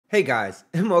Hey guys,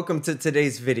 and welcome to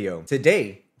today's video.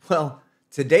 Today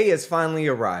has finally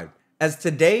arrived, as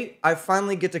today I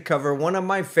finally get to cover one of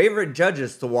my favorite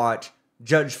judges to watch,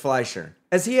 Judge Fleischer,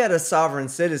 as he had a sovereign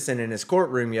citizen in his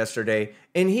courtroom yesterday,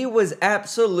 and he was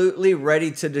absolutely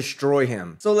ready to destroy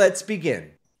him. So let's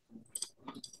begin.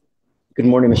 Good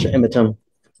morning, Mr. Emitum. Do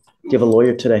you have a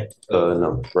lawyer today?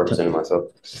 No, representing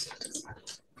myself.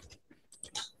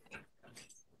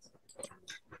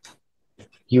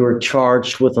 You were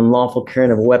charged with unlawful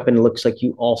carrying of a weapon. It looks like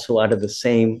you also, out of the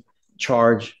same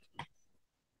charge,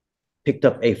 picked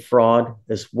up a fraud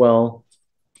as well.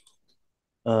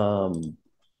 Okay,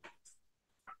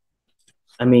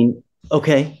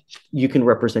 you can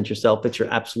represent yourself. It's your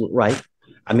absolute right.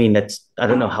 I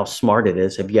don't know how smart it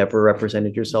is. Have you ever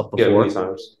represented yourself before? Yeah, many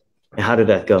times. And how did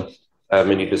that go? I have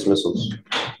many dismissals.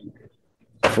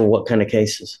 For what kind of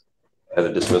cases? I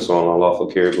had a dismissal on unlawful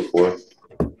carry before.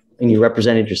 And you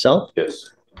represented yourself?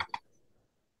 Yes.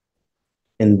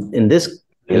 In this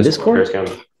court?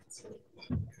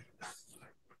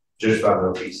 Just found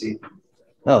no PC.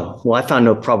 Oh, well, I found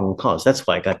no probable cause. That's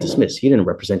why I got dismissed. You didn't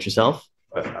represent yourself.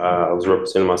 I was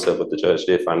representing myself, but the judge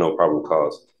did find no probable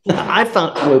cause.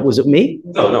 Was it me?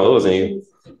 No, it wasn't you.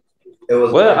 I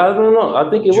don't know. I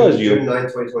think it was you. June 9,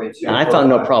 2022. I found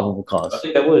no probable cause. I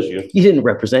think that was you. You didn't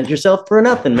represent yourself for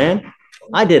nothing, man.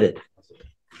 I did it.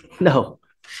 No.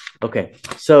 Okay.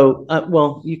 So,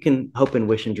 you can hope and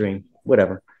wish and dream,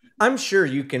 whatever. I'm sure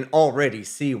you can already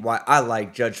see why I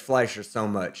like Judge Fleischer so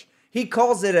much. He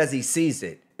calls it as he sees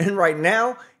it. And right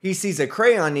now, he sees a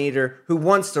crayon eater who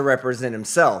wants to represent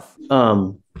himself.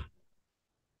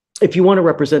 If you want to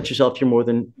represent yourself,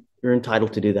 you're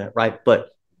entitled to do that, right?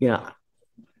 But,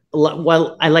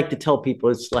 while I like to tell people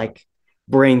it's like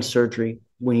brain surgery,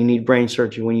 when you need brain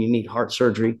surgery, when you need heart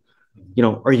surgery,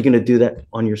 are you going to do that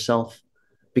on yourself?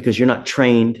 Because you're not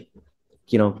trained,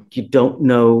 you don't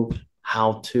know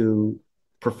how to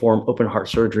perform open heart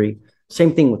surgery.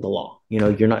 Same thing with the law.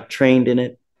 You're not trained in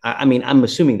it. I'm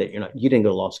assuming that you didn't go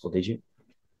to law school, did you?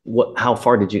 How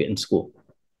far did you get in school?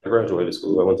 I graduated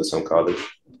school. I went to some college.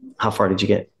 How far did you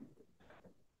get?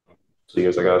 2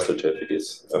 years. I got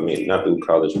certificates. Not through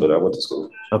college, but I went to school.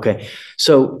 Okay.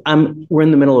 So we're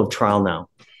in the middle of trial now.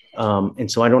 And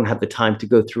so I don't have the time to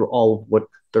go through all of what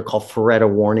they're called Faretta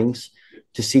warnings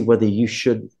to see whether you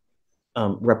should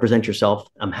represent yourself.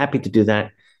 I'm happy to do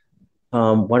that.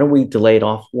 Why don't we delay it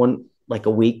off a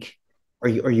week? Are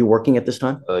you working at this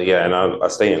time? Yeah, and I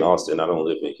stay in Austin. I don't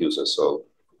live in Houston, so.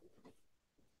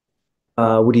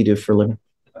 What do you do for a living?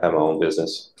 I have my own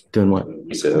business. Doing what?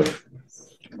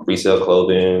 Resell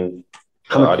clothing,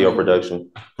 audio production.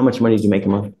 How much money do you make a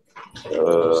month?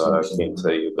 I can't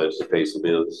tell you, but it pays the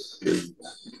bills.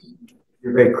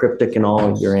 You're very cryptic in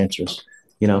all of your answers,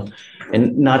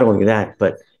 and not only that,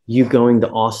 but you going to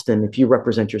Austin, if you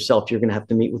represent yourself, you're going to have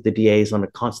to meet with the DAs on a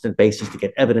constant basis to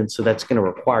get evidence. So that's going to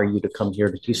require you to come here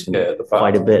to Houston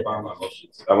quite a bit.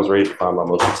 I was ready to file my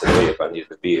motion today if I needed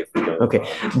to be. Okay.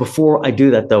 Before I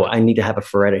do that, though, I need to have a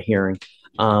Faretta hearing.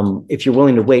 If you're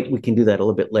willing to wait, we can do that a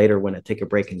little bit later when I take a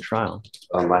break in trial.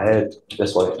 I had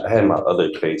my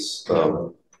other case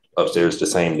upstairs the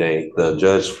same day. The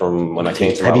judge from when I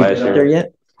came to my last year. Have you been up there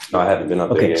yet? No, I haven't been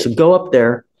up there yet. Okay, so go up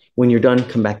there. When you're done,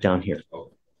 come back down here.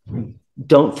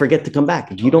 Don't forget to come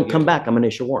back. If you don't come back, I'm going to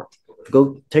issue a warrant.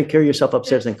 Go take care of yourself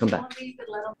upstairs and come back.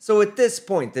 So at this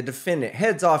point, the defendant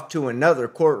heads off to another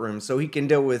courtroom so he can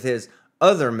deal with his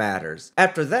other matters.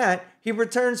 After that, he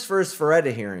returns for his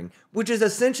Faretta hearing, which is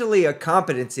essentially a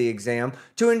competency exam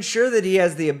to ensure that he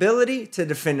has the ability to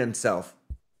defend himself.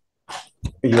 Are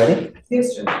you ready?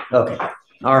 Yes, sir. Okay.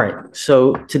 All right.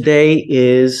 So today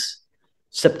is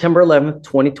September 11th,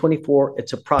 2024.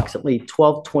 It's approximately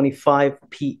 12:25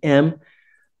 p.m.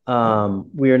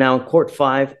 We are now in Court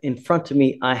 5. In front of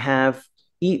me, I have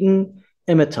Eaton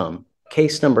Emitum,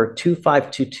 case number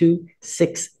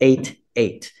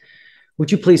 2522688.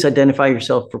 Would you please identify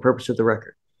yourself for purpose of the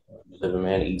record? Living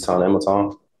man, Eaton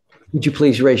Emitum. Would you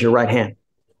please raise your right hand?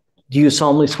 Do you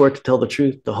solemnly swear to tell the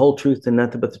truth, the whole truth, and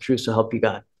nothing but the truth, so help you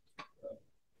God?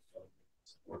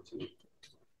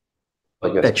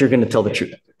 That you're going to tell the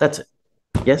truth. That's it.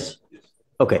 Yes?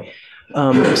 Okay.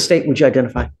 State, would you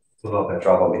identify?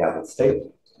 On behalf of the state.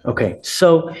 Okay.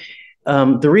 So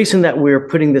the reason that we're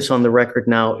putting this on the record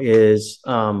now is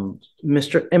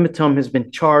Mr. Emitum has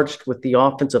been charged with the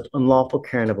offense of unlawful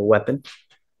carrying of a weapon.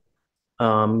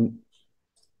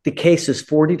 The case is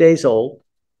 40 days old.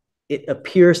 It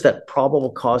appears that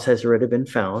probable cause has already been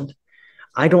found.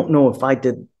 I don't know if I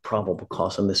did probable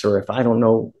cause on this, or I don't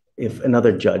know if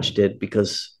another judge did,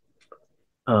 because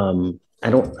I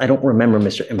don't remember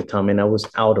Mr. Emitum, and I was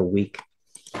out a week.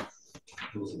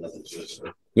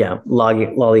 Yeah,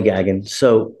 lollygagging.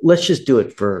 So let's just do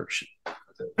it for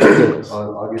On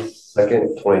August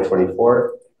 2nd,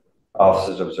 2024,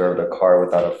 officers observed a car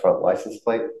without a front license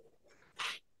plate,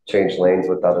 changed lanes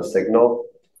without a signal,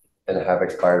 and have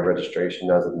expired registration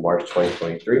as of March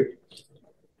 2023.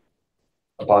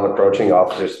 Upon approaching,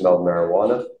 officers smelled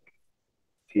marijuana.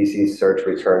 PC search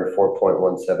returned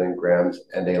 4.17 grams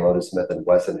and a loaded Smith &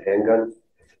 Wesson handgun.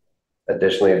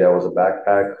 Additionally, there was a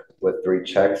backpack with 3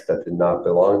 checks that did not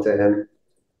belong to him.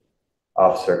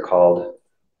 Officer called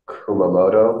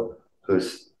Kumamoto, who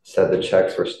said the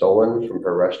checks were stolen from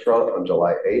her restaurant on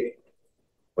July 8th.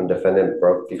 When defendant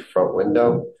broke the front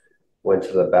window, went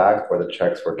to the back where the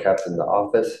checks were kept in the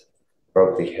office,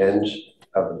 broke the hinge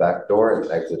of the back door and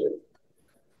exited.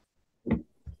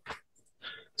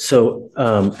 So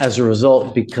as a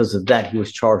result, because of that, he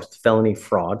was charged with felony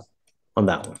fraud on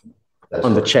that one,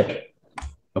 on the check.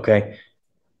 Okay.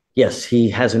 Yes, he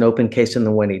has an open case in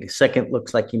the 182nd.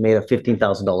 Looks like he made a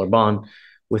 $15,000 bond.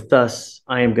 With us,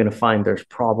 I am going to find there's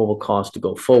probable cause to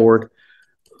go forward.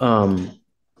 Well,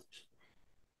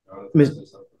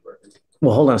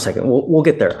 hold on a second. We'll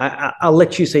get there. I'll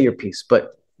let you say your piece,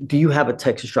 but do you have a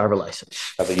Texas driver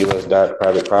license? I have a U.S.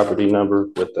 private property number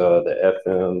with the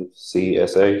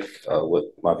FMCSA. What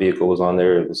my vehicle was on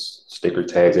there. It was sticker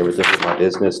tags, everything with my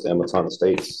business, the Amazon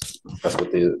Estates. That's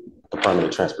with the Department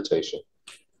of Transportation.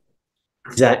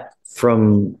 Is that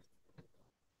from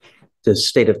the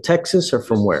state of Texas or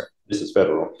from where? This is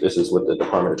federal. This is with the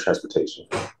Department of Transportation.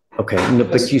 Okay, no,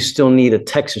 but you still need a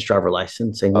Texas driver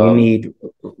license and you need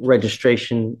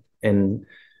registration and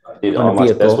I did all my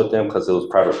steps with them because it was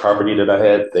private property that I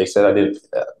had. They said I didn't,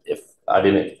 if I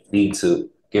didn't need to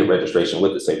get registration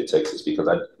with the state of Texas because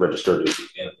I registered it.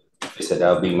 And they said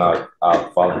that would be my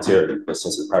voluntary, but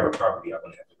since it's private property, I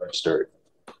wouldn't have to register it.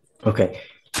 Okay.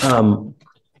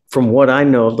 From what I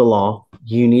know of the law,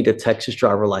 you need a Texas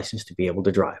driver license to be able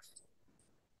to drive.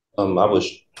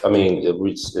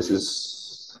 This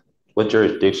is, what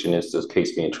jurisdiction is this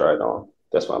case being tried on?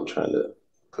 That's what I'm trying to,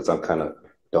 because I'm kind of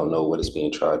don't know what it's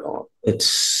being tried on.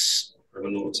 It's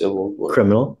criminal, civil,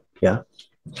 criminal, yeah.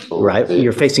 So right,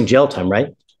 you're facing jail time,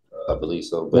 right? I believe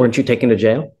so. Weren't you taken to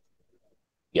jail?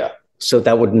 Yeah. So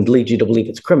that wouldn't lead you to believe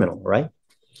it's criminal, right?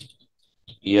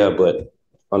 Yeah, but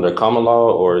under common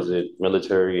law, or is it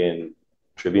military and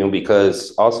tribunal?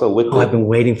 Because also with I've been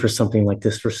waiting for something like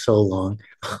this for so long.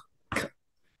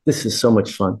 This is so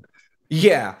much fun.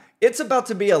 Yeah, it's about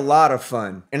to be a lot of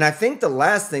fun. And I think the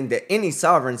last thing that any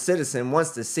sovereign citizen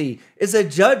wants to see is a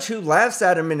judge who laughs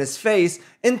at him in his face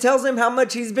and tells him how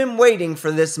much he's been waiting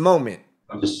for this moment.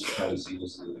 I'm just trying to see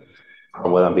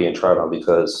what I'm being tried on,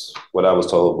 because what I was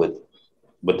told with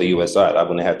the U.S. side, I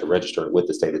wouldn't have to register with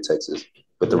the state of Texas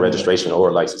with the registration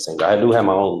or licensing. I do have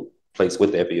my own place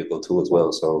with that vehicle too as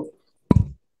well. So,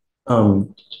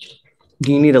 do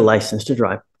you need a license to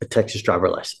drive? A Texas driver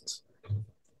license.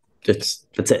 That's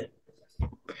it.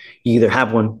 You either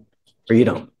have one or you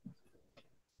don't.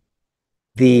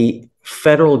 The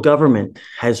federal government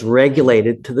has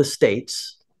regulated to the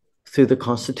states through the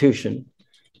Constitution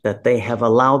that they have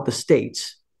allowed the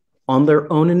states on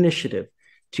their own initiative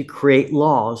to create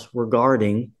laws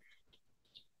regarding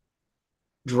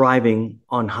driving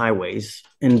on highways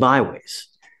and byways.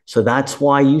 So that's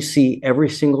why you see every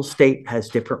single state has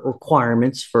different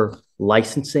requirements for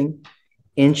licensing,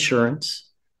 insurance,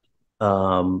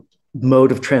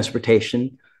 mode of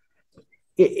transportation.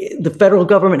 The federal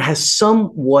government has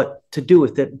somewhat to do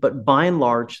with it, but by and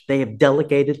large, they have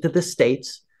delegated to the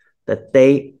states that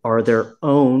they are their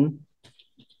own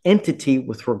entity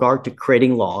with regard to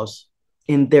creating laws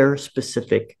in their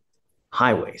specific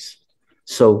highways.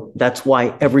 So that's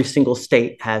why every single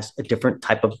state has a different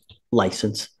type of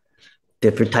license,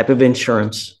 different type of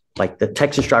insurance. Like the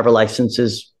Texas driver license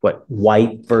is what,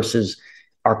 white, versus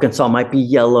Arkansas might be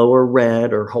yellow or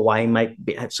red, or Hawaii might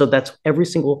be. So that's every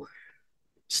single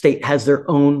state has their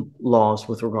own laws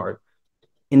with regard.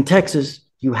 In Texas,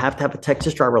 you have to have a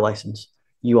Texas driver license.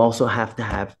 You also have to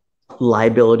have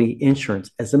liability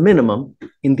insurance as a minimum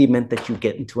in the event that you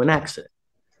get into an accident.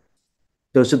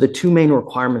 Those are the two main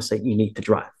requirements that you need to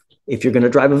drive. If you're going to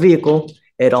drive a vehicle,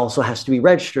 it also has to be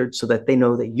registered so that they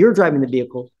know that you're driving the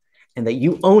vehicle and that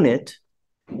you own it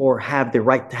or have the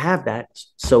right to have that,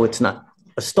 so it's not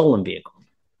a stolen vehicle.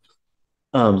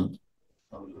 I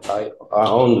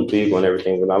own the vehicle and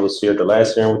everything. When I was here the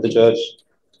last hearing with the judge,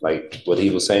 like what he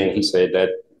was saying, he said that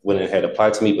when it had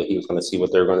applied to me, but he was going to see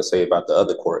what they were going to say about the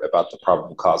other court, about the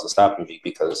probable cause of stopping me,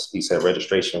 because he said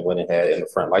registration when it had in the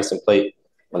front license plate,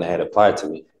 when it had applied to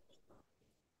me.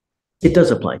 It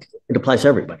does apply. It applies to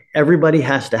everybody. Everybody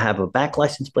has to have a back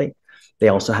license plate. They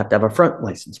also have to have a front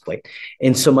license plate.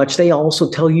 And so much, they also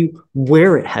tell you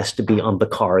where it has to be on the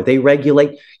car. They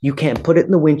regulate, you can't put it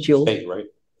in the windshield. State, right?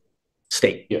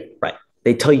 State, yeah, right.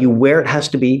 They tell you where it has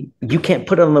to be. You can't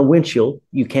put it on the windshield.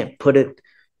 You can't put it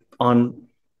on,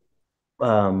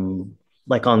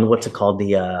 like on what's it called?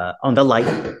 On the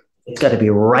light. It's got to be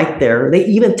right there. They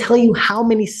even tell you how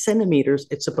many centimeters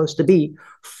it's supposed to be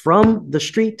from the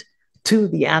street to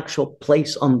the actual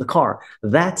place on the car.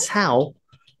 That's how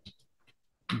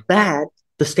bad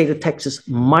the state of Texas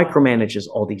micromanages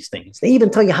all these things. They even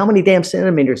tell you how many damn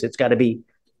centimeters it's got to be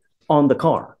on the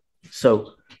car.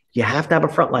 So you have to have a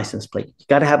front license plate. You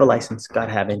got to have a license, got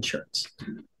to have insurance.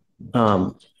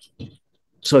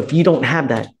 So if you don't have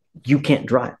that, you can't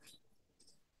drive.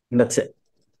 And that's it.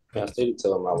 Yeah, I did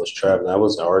tell him I was traveling. I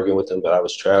wasn't arguing with him, but I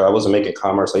was traveling. I wasn't making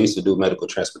commerce. I used to do medical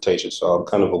transportation, so I'm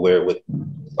kind of aware with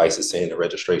licensing and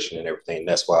registration and everything.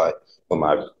 That's why with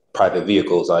my private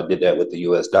vehicles, I did that with the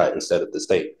U.S. DOT instead of the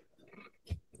state.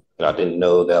 And I didn't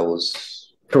know that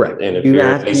was correct.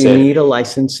 You need a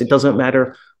license. It doesn't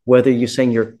matter whether you're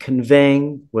saying you're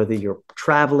conveying, whether you're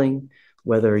traveling,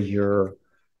 whether you're,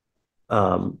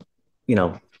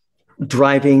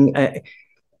 driving.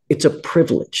 It's a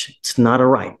privilege. It's not a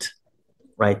right,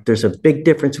 right? There's a big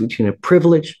difference between a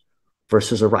privilege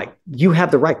versus a right. You have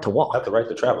the right to walk. I have the right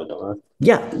to travel, don't I?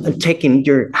 Yeah, taking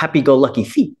your happy-go-lucky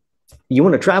feet. You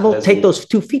want to travel? Take those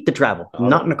 2 feet to travel,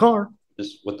 not in a car.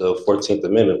 Just what the 14th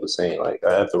Amendment was saying, like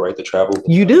I have the right to travel.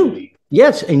 You do,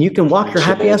 yes, and you can walk your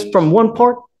happy ass from one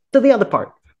part to the other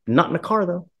part. Not in a car,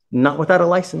 though. Not without a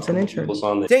license and insurance.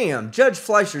 Damn, Judge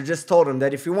Fleischer just told him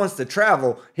that if he wants to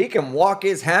travel, he can walk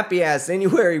his happy ass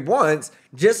anywhere he wants,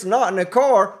 just not in a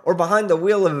car or behind the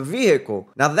wheel of a vehicle.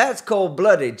 Now that's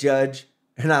cold-blooded, Judge,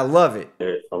 and I love it.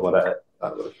 From what I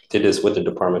did this with the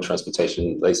Department of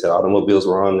Transportation, they said automobiles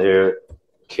were on there,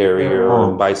 carrier,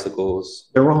 bicycles.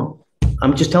 They're wrong.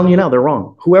 I'm just telling you now, they're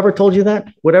wrong. Whoever told you that,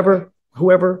 whoever,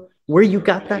 where you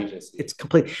got that, it's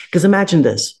complete. Because imagine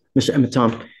this, Mr.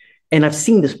 Emitom, and I've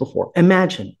seen this before.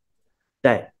 Imagine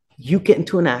that you get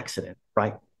into an accident,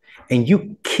 right? And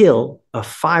you kill a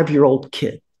 5-year-old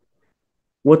kid.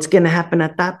 What's going to happen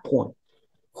at that point?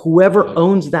 Whoever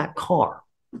owns that car,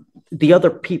 the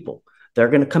other people, they're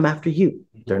going to come after you.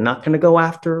 They're not going to go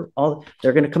after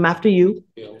they're going to come after you.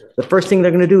 The first thing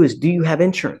they're going to do is, do you have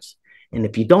insurance? And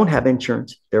if you don't have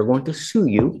insurance, they're going to sue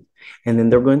you. And then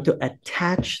they're going to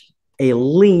attach a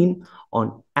lien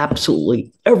on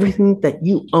absolutely everything that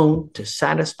you own to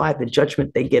satisfy the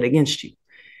judgment they get against you.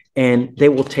 And they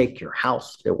will take your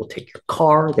house, they will take your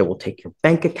car, they will take your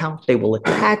bank account, they will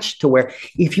attach to where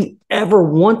if you ever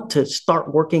want to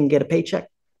start working and get a paycheck,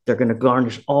 they're going to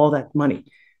garnish all that money.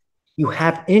 You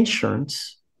have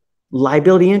insurance,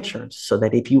 liability insurance, so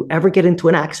that if you ever get into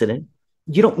an accident,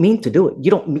 you don't mean to do it.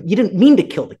 You didn't mean to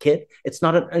kill the kid. It's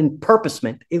not an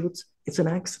purposement. It's an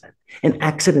accident. And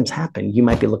accidents happen. You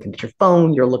might be looking at your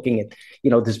phone. You're looking at,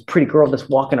 this pretty girl that's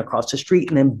walking across the street,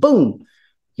 and then boom,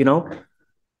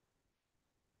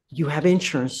 you have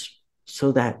insurance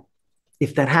so that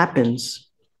if that happens,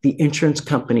 the insurance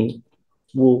company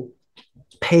will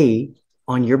pay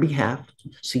on your behalf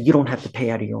so you don't have to pay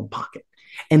out of your own pocket.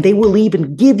 And they will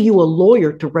even give you a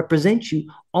lawyer to represent you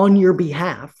on your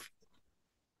behalf,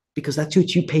 because that's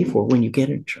what you pay for when you get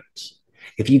insurance.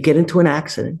 If you get into an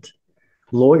accident,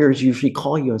 lawyers usually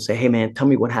call you and say, hey, man, tell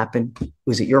me what happened.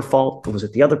 Was it your fault? Or was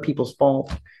it the other people's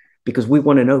fault? Because we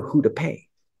want to know who to pay.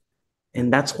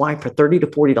 And that's why for $30 to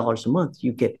 $40 a month,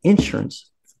 you get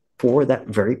insurance for that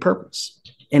very purpose.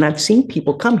 And I've seen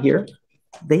people come here,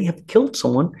 they have killed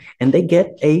someone, and they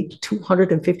get a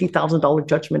 $250,000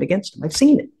 judgment against them. I've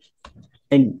seen it.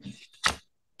 And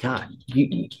God,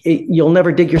 you'll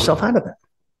never dig yourself out of that.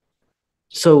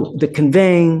 So the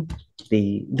conveying,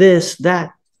 this,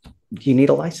 that, you need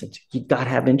a license. You got to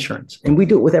have insurance. And we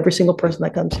do it with every single person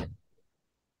that comes here.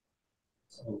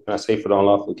 Can I say for the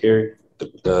unlawful carry,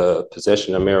 the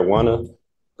possession of marijuana,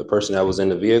 the person that was in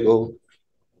the vehicle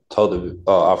told the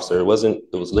officer it was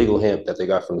legal hemp that they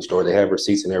got from the store. They have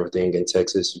receipts and everything in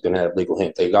Texas. You can have legal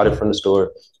hemp. They got it from the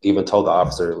store. He even told the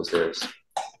officer it was theirs.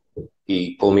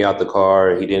 He pulled me out the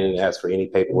car. He didn't ask for any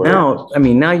paperwork.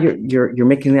 Now you're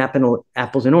making the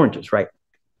apples and oranges, right?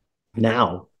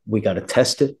 Now we got to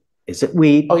test it. Is it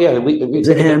weed? Oh yeah, is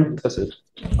it hemp?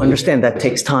 Understand that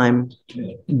takes time,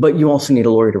 but you also need a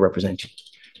lawyer to represent you.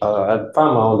 I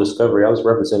found my own discovery. I was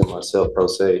representing myself pro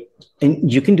se.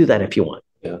 And you can do that if you want.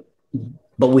 Yeah.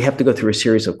 But we have to go through a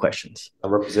series of questions. I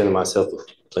represented myself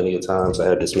plenty of times. I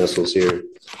had dismissals here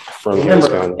from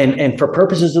and for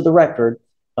purposes of the record,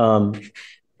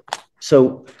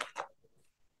 so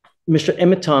Mr.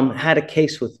 Emitom had a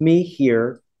case with me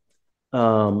here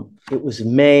It was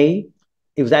May.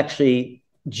 It was actually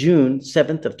June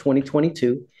 7th of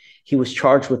 2022. He was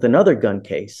charged with another gun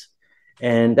case,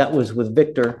 and that was with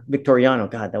Victor Victoriano.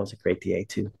 God, that was a great DA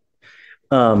too.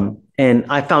 And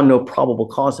I found no probable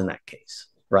cause in that case,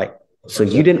 right? So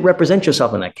you didn't represent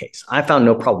yourself in that case. I found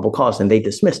no probable cause, and they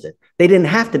dismissed it. They didn't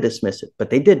have to dismiss it, but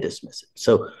they did dismiss it.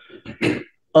 So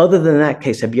other than that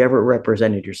case, have you ever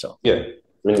represented yourself? Yeah,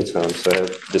 many times.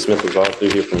 Dismissals all through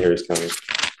here from Harris County.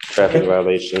 Traffic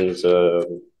violations.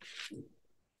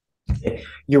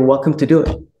 You're welcome to do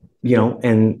it,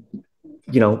 and,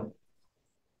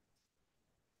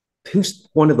 who's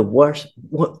one of the worst,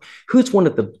 who's one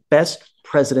of the best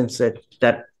presidents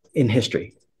that in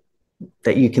history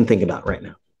that you can think about right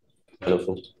now?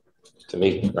 Wonderful to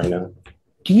me right now.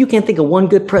 You can't think of one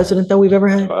good president that we've ever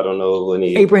had? I don't know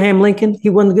any. Abraham Lincoln, he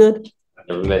wasn't good? I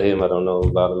never met him. I don't know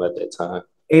about him at that time.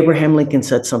 Abraham Lincoln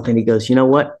said something. He goes, you know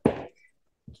what?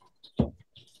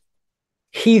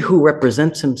 He who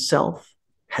represents himself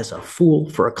has a fool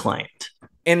for a client.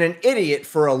 And an idiot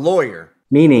for a lawyer.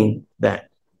 Meaning that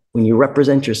when you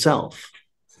represent yourself,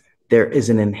 there is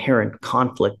an inherent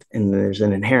conflict and there's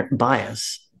an inherent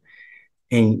bias,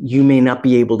 and you may not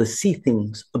be able to see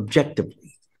things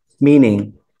objectively,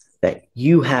 meaning that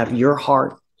you have your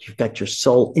heart, you've got your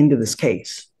soul into this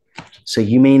case. So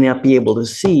you may not be able to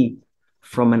see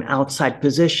from an outside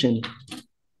position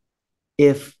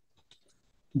if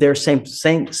they're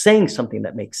saying something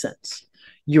that makes sense.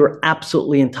 You're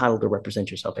absolutely entitled to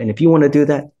represent yourself. And if you want to do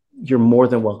that, you're more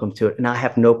than welcome to it. And I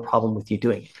have no problem with you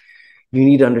doing it. You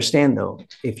need to understand, though,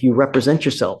 if you represent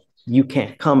yourself, you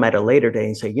can't come at a later day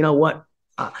and say, you know what?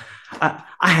 I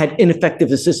had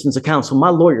ineffective assistance of counsel. My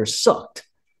lawyer sucked.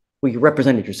 Well, you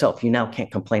represented yourself. You now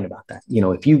can't complain about that.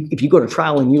 If you go to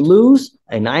trial and you lose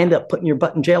and I end up putting your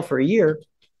butt in jail for a year,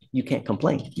 you can't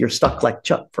complain. You're stuck like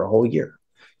Chuck for a whole year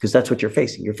because that's what you're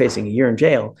facing. You're facing a year in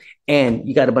jail, and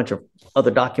you got a bunch of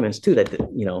other documents too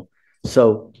that,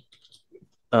 so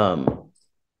my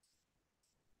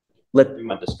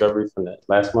discovery from that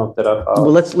last month that I filed.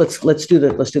 Well, let's do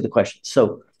the question.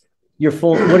 So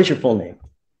what is your full name?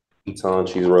 Eton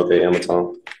Cheeseroke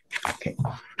Amaton. Okay.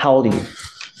 How old are you?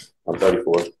 I'm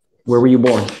 34. Where were you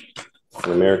born?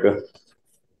 In America.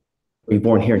 Were you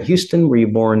born here in Houston? Were you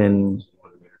born in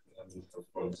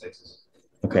Texas?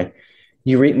 Okay.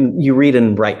 You read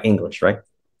and write English, right?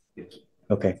 Yes.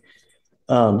 Okay.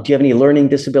 Do you have any learning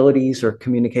disabilities or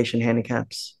communication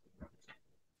handicaps?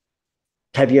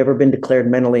 Have you ever been declared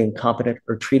mentally incompetent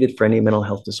or treated for any mental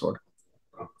health disorder?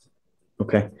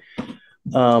 Okay.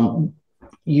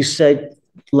 You said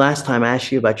last time I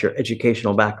asked you about your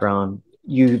educational background,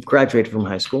 you graduated from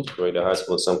high school. Graduated high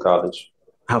school, some college.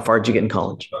 How far did you get in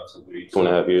college?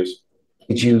 2.5 years.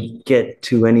 Did you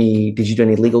do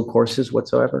any legal courses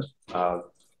whatsoever?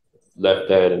 Left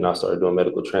that and I started doing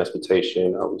medical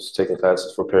transportation. I was taking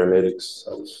classes for paramedics.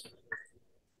 I was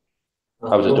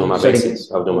just doing my basics.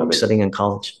 I was doing my basics. Studying in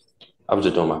college. I was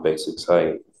just doing my basics. I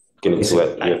ain't getting into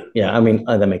it. Yeah, I mean,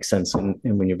 that makes sense. And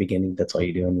when you're beginning, that's all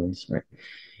you do anyways, right?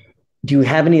 Do you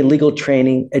have any legal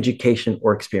training, education,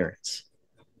 or experience?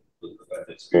 I've had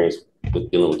experience with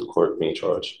dealing with the court being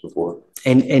charged before.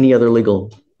 And any other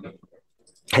legal?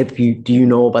 Do you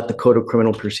know about the Code of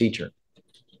Criminal Procedure?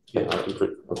 Yeah,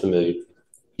 I'm familiar.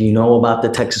 Do you know about the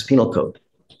Texas Penal Code?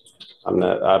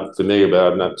 I'm familiar,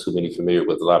 but I'm not too familiar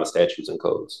with a lot of statutes and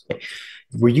codes.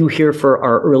 Were you here for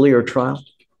our earlier trial?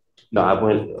 No, I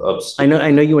went upstate.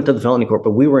 I know you went to the felony court,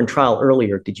 but we were in trial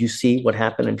earlier. Did you see what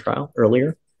happened in trial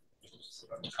earlier?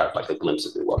 I had like a glimpse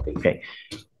of it walking. Okay.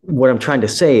 What I'm trying to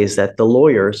say is that the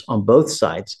lawyers on both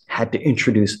sides had to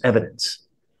introduce evidence.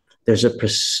 There's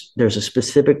a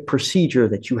specific procedure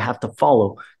that you have to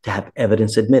follow to have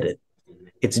evidence admitted.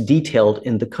 It's detailed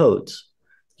in the codes.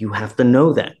 You have to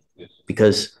know that,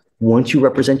 because once you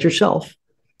represent yourself,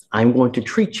 I'm going to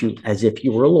treat you as if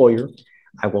you were a lawyer.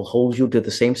 I will hold you to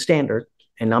the same standard,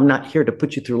 and I'm not here to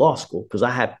put you through law school because I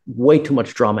have way too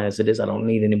much drama as it is. I don't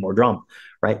need any more drama,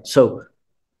 right? So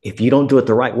if you don't do it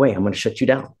the right way, I'm going to shut you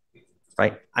down,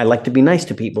 right? I like to be nice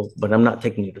to people, but I'm not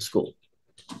taking you to school.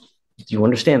 Do you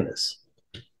understand this?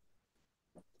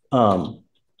 Do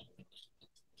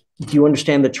you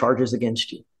understand the charges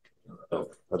against you? No,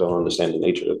 I don't understand the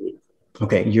nature of it.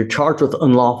 Okay, you're charged with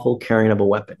unlawful carrying of a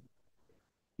weapon.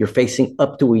 You're facing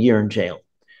up to a year in jail.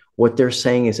 What they're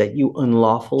saying is that you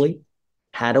unlawfully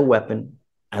had a weapon.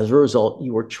 As a result,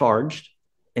 you were charged,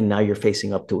 and now you're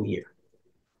facing up to a year.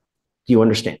 Do you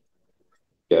understand?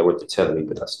 Yeah, what they're telling me,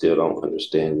 but I still don't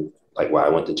understand like why I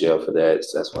went to jail for that.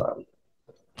 So that's why.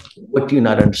 What do you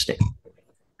not understand?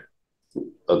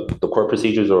 The court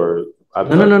procedures or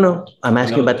No. I'm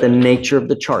asking about the nature of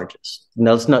the charges.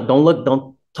 No, it's not.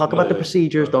 Don't talk about the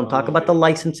procedures. Don't talk about the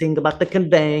licensing, about the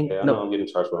conveying. Yeah, I No. know I'm getting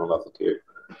charged with unlawful care.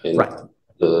 And Right.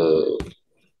 Do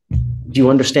you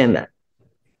understand that?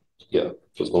 Yeah,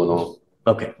 what's going on?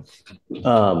 Okay.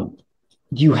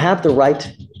 You have the right,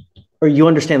 or you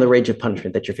understand the range of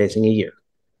punishment that you're facing a year,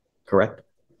 correct?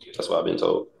 That's what I've been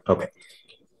told. Okay.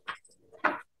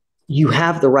 You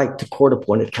have the right to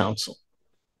court-appointed counsel.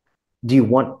 Do you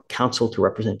want counsel to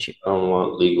represent you? I don't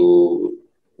want legal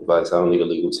advice. I don't need a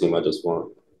legal team. I just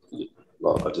want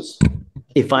law.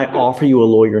 If I offer you a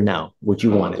lawyer now, would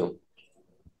you want it?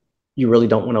 You really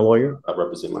don't want a lawyer? I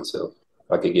represent myself.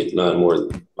 I could get none more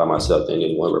by myself than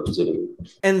anyone representing me.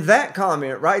 And that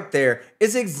comment right there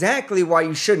is exactly why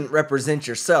you shouldn't represent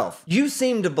yourself. You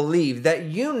seem to believe that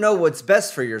you know what's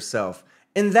best for yourself.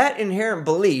 And that inherent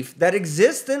belief that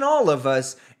exists in all of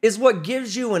us is what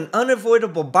gives you an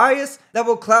unavoidable bias that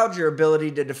will cloud your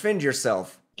ability to defend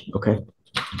yourself. Okay.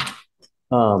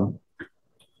 Do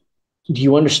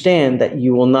you understand that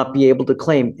you will not be able to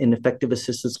claim ineffective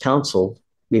assistance counsel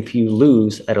if you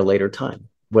lose at a later time,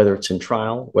 whether it's in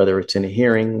trial, whether it's in a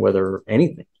hearing, whether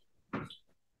anything?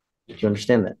 Do you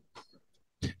understand that?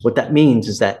 What that means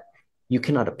is that you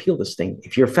cannot appeal this thing.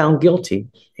 If you're found guilty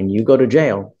and you go to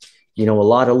jail, you know, a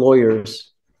lot of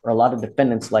lawyers or a lot of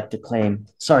defendants like to claim,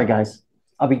 sorry guys,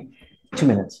 I'll be 2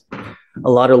 minutes. A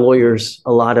lot of lawyers,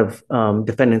 a lot of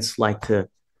defendants like to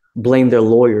blame their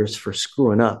lawyers for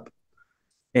screwing up.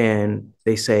 And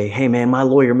they say, hey man, my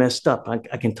lawyer messed up. I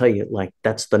can tell you, like,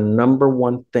 that's the number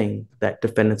one thing that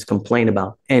defendants complain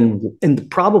about. And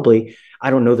probably, I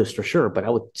don't know this for sure, but I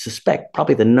would suspect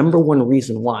probably the number one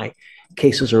reason why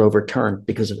cases are overturned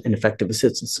because of ineffective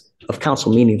assistance of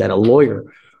counsel, meaning that a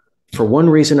lawyer, for one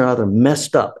reason or other,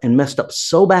 messed up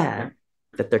so bad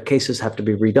that their cases have to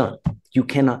be redone. You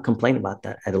cannot complain about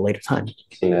that at a later time.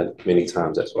 I've seen that many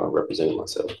times. That's why I'm representing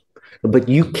myself. But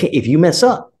you can't, if you mess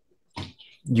up,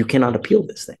 you cannot appeal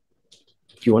this thing.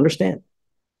 Do you understand?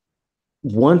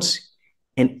 Once,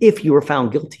 and if you are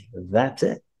found guilty, that's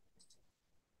it.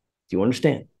 Do you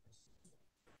understand?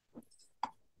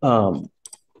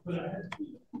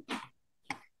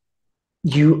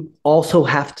 You also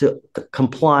have to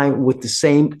comply with the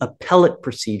same appellate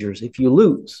procedures if you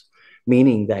lose,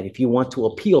 meaning that if you want to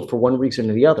appeal for one reason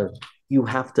or the other, you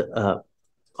have to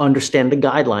understand the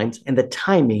guidelines and the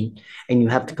timing, and you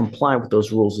have to comply with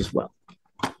those rules as well.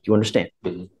 Do you understand?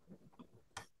 Mm-hmm.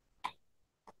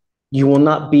 You will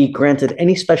not be granted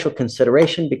any special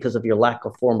consideration because of your lack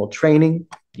of formal training.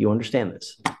 Do you understand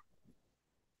this?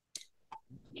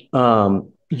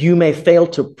 You may fail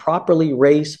to properly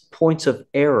raise points of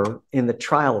error in the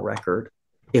trial record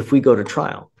if we go to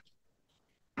trial.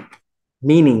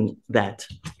 Meaning that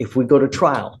if we go to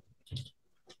trial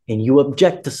and you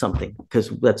object to something, because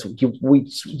that's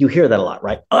you hear that a lot,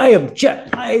 right? I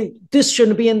object. This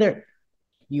shouldn't be in there.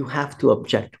 You have to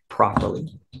object properly.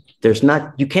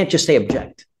 You can't just say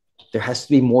object. There has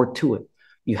to be more to it.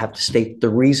 You have to state the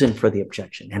reason for the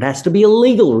objection. It has to be a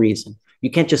legal reason. You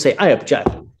can't just say, I object,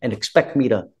 and expect me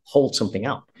to hold something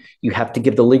out. You have to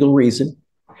give the legal reason.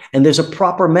 And there's a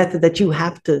proper method that you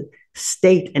have to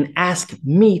state and ask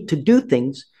me to do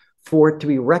things for it to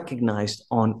be recognized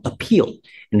on appeal.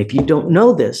 And if you don't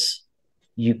know this,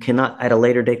 you cannot at a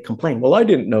later date complain. Well, I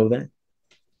didn't know that.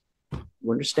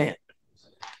 You understand?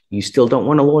 You still don't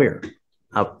want a lawyer.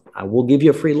 I will give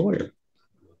you a free lawyer.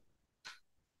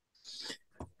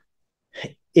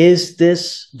 Is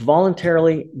this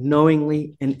voluntarily,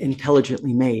 knowingly, and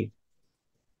intelligently made?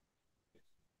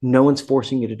 No one's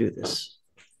forcing you to do this.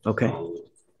 Okay.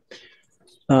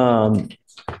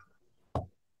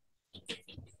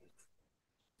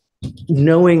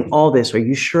 Knowing all this, are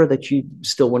you sure that you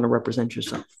still want to represent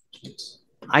yourself?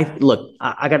 I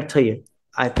got to tell you,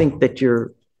 I think that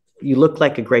you look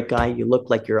like a great guy. You look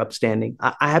like you're upstanding.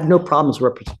 I have no problems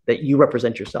that you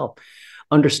represent yourself.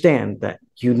 Understand that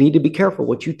you need to be careful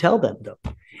what you tell them, though.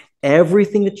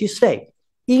 Everything that you say,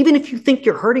 even if you think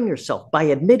you're hurting yourself by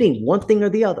admitting one thing or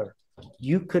the other,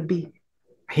 you could be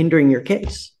hindering your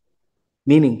case,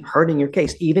 meaning hurting your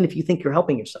case, even if you think you're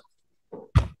helping yourself.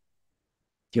 Do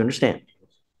you understand?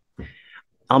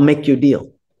 I'll make you a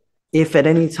deal. If at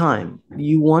any time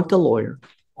you want a lawyer,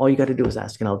 all you got to do is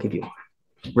ask and I'll give you one.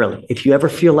 Really. If you ever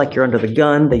feel like you're under the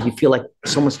gun, that you feel like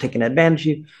someone's taking advantage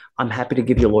of you, I'm happy to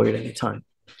give you a lawyer at any time.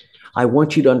 I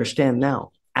want you to understand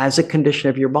now, as a condition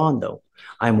of your bond, though,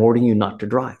 I'm ordering you not to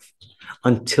drive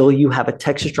until you have a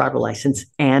Texas driver license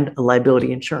and a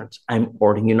liability insurance. I'm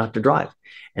ordering you not to drive.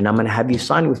 And I'm going to have you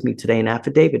sign with me today an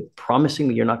affidavit promising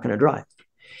me you're not going to drive.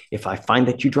 If I find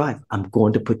that you drive, I'm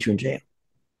going to put you in jail.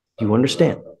 Do you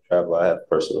understand? travel. I have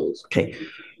personals. Okay.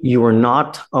 You are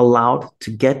not allowed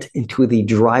to get into the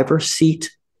driver's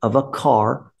seat of a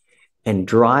car and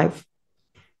drive,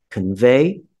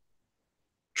 convey,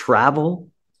 travel,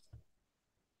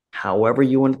 however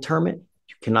you want to term it.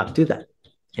 You cannot do that.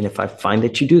 And if I find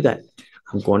that you do that,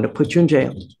 I'm going to put you in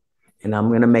jail, and I'm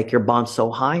going to make your bond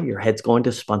so high, your head's going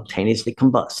to spontaneously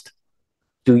combust.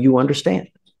 Do you understand?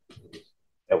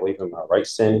 That way from my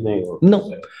rights to anything? Or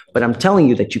no, but I'm telling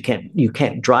you that you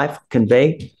can't drive,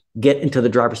 convey, get into the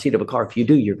driver's seat of a car. If you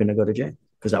do, you're going to go to jail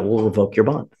because I will revoke your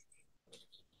bond.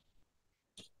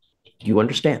 Do you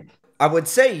understand? I would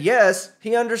say yes,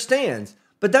 he understands.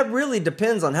 But that really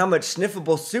depends on how much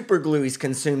sniffable super glue he's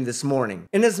consumed this morning.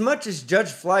 And as much as Judge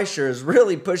Fleischer is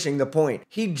really pushing the point,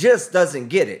 he just doesn't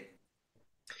get it.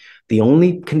 The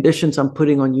only conditions I'm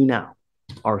putting on you now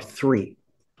are 3.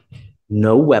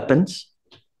 No weapons,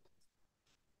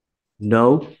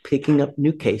 no picking up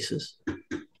new cases,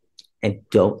 and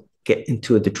don't get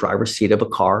into the driver's seat of a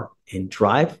car and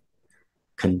drive,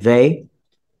 convey,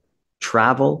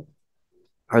 travel.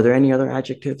 Are there any other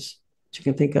adjectives that you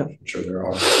can think of? I'm sure there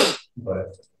are,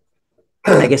 but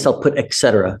I guess I'll put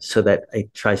etc. so that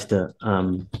it tries to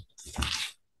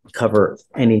cover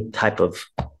any type of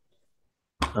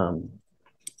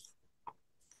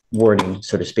wording,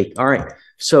 so to speak. All right.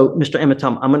 So, Mr.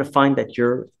 Emitom, I'm going to find that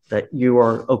you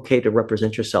are okay to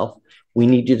represent yourself. We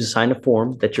need you to sign a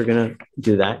form that you're going to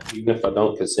do that. Even if I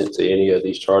don't consent to any of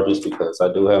these charges, because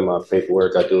I do have my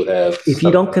paperwork, I do have. If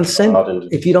you don't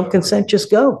consent,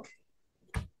 just go.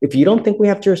 If you don't think we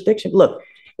have jurisdiction, look,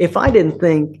 if I didn't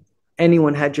think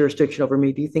anyone had jurisdiction over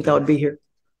me, do you think I would be here?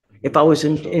 If I was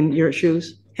in your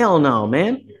shoes? Hell no,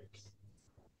 man.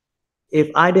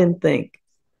 If I didn't think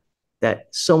that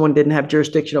someone didn't have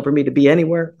jurisdiction over me to be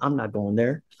anywhere, I'm not going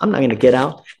there. I'm not going to get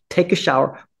out, take a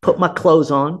shower, put my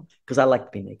clothes on, because I like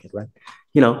to be naked, right?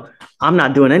 You know, I'm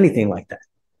not doing anything like that,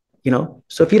 you know?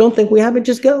 So if you don't think we have it,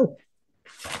 just go.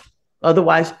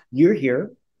 Otherwise, you're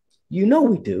here. You know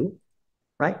we do,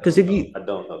 right? Because if you... I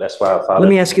don't know. That's why I followed. Let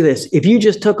me ask you this. If you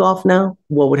just took off now,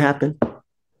 what would happen?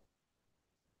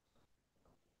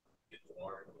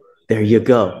 There you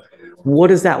go. What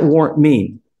does that warrant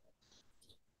mean?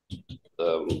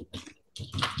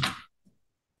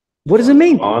 What does it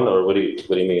mean? On, or what do you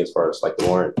mean as far as like the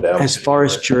warrant? As far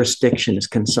as jurisdiction is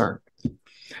concerned,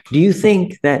 do you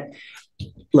think that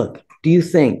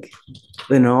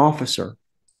an officer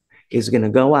is going to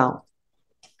go out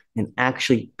and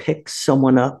actually pick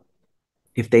someone up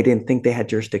if they didn't think they had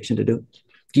jurisdiction to do it?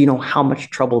 Do you know how much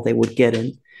trouble they would get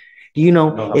in? Do you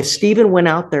know if Stephen went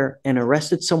out there and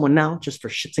arrested someone now just for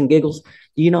shits and giggles,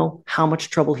 do you know how much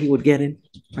trouble he would get in?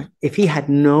 Right? If he had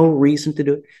no reason to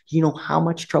do it, do you know how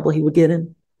much trouble he would get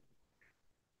in?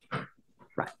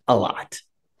 Right, a lot.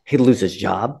 He'd lose his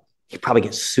job. He'd probably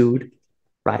get sued.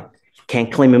 Right? Can't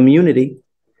claim immunity.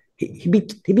 He'd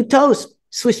be toast,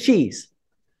 Swiss cheese.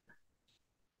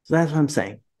 So that's what I'm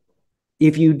saying.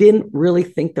 If you didn't really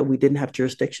think that we didn't have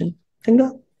jurisdiction, then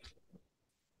go.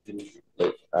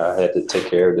 I had to take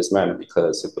care of this matter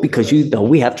because you know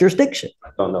we have jurisdiction.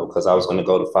 I don't know, because I was going to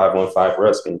go to 515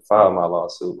 Rusk and file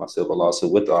my civil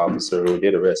lawsuit with the officer who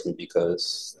did arrest me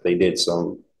because they did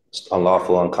some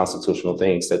unlawful, unconstitutional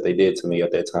things that they did to me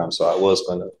at that time. So I was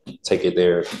going to take it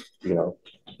there. You know,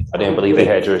 I didn't believe they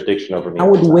had jurisdiction over me. I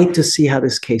would wait to see how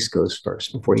this case goes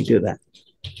first before you do that.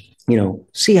 You know,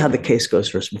 see how the case goes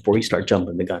first before you start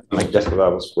jumping the gun. Like that's what I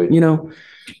was waiting. You know,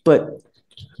 but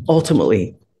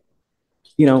ultimately,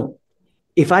 you know,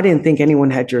 if I didn't think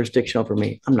anyone had jurisdiction over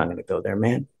me, I'm not going to go there,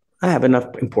 man. I have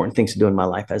enough important things to do in my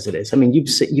life as it is. I mean,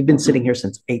 you've been sitting here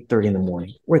since 8:30 in the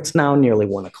morning, where it's now nearly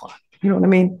 1 o'clock. You know what I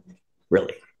mean?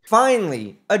 Really.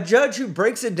 Finally, a judge who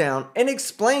breaks it down and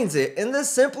explains it in the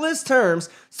simplest terms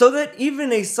so that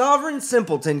even a sovereign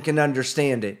simpleton can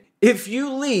understand it. If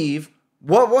you leave,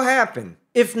 what will happen?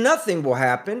 If nothing will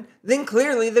happen, then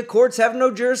clearly the courts have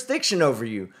no jurisdiction over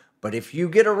you. But if you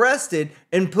get arrested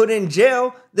and put in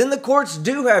jail, then the courts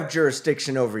do have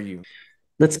jurisdiction over you.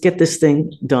 Let's get this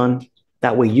thing done.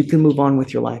 That way you can move on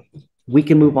with your life. We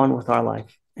can move on with our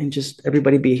life and just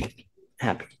everybody be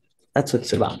happy. That's what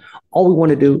it's about. All we want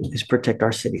to do is protect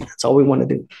our city. That's all we want to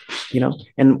do, you know,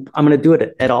 and I'm going to do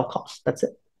it at all costs. That's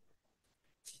it.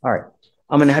 All right.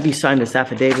 I'm going to have you sign this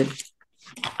affidavit.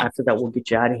 After that, we'll get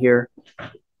you out of here.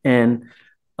 And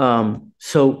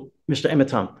so, Mr.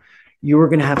 Emitom, you are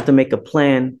going to have to make a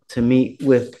plan to meet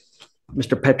with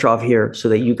Mr. Petrov here so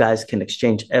that you guys can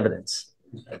exchange evidence.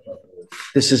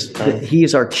 He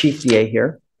is our chief DA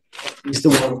here. He's the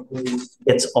one who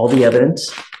gets all the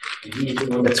evidence. He's the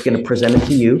one that's going to present it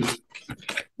to you.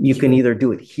 You can either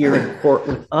do it here in court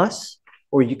with us,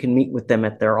 or you can meet with them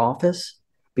at their office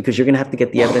because you're going to have to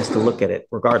get the evidence to look at it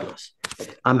regardless.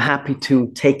 I'm happy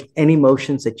to take any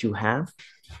motions that you have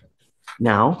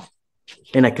now,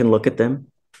 and I can look at them,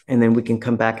 and then we can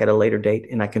come back at a later date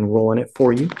and I can roll on it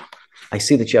for you. I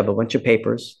see that you have a bunch of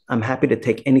papers. I'm happy to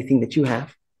take anything that you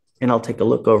have, and I'll take a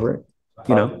look over it.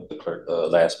 You know, The clerk,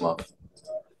 last month.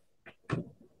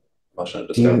 Motion of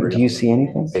do you, discovery. do you see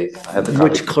anything? Hey, I have the copy.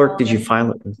 Which clerk did you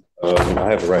file it with? I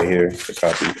have it right here, the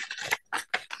copy.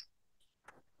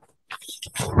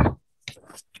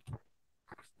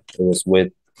 It was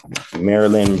with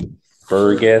Marilyn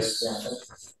Burgess.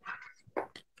 Is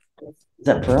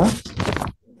that for us?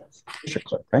 District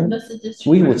clerk, right? That's the district.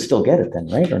 We would still get it then,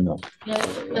 right, or no? Yeah,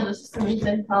 and the system is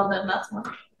then filed that last one.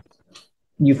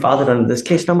 You filed it under this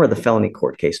case number or the felony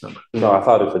court case number? No, I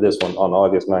filed it for this one on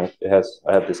August 9th.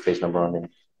 I have this case number on there,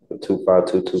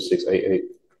 2522688.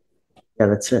 Yeah,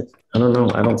 that's it. I don't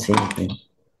know. I don't see anything.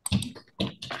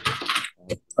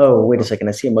 Oh, wait a second.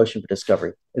 I see a motion for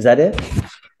discovery. Is that it?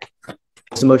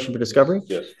 It's a motion for discovery?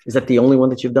 Yes, Is that the only one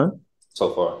that you've done?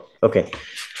 so far. Okay.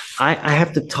 I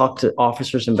have to talk to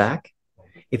officers and back.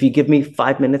 If you give me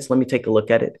 5 minutes, let me take a look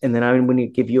at it. And then I'm going to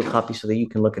give you a copy so that you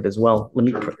can look at it as well. Let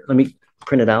me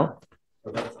print it out.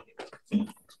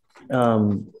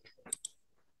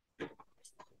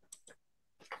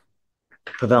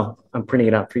 Pavel, I'm printing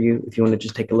it out for you if you want to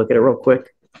just take a look at it real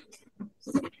quick.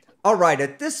 All right,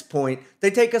 at this point,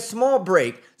 they take a small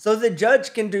break so the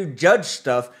judge can do judge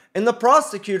stuff and the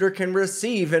prosecutor can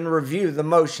receive and review the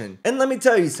motion. And let me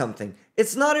tell you something,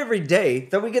 it's not every day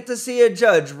that we get to see a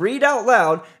judge read out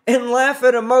loud and laugh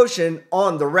at a motion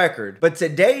on the record. But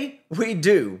today, we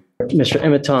do. Mr.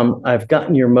 Emitom, I've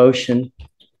gotten your motion.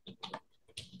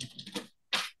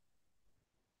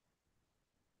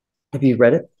 Have you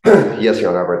read it? Yes,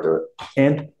 Your Honor, I've read through it.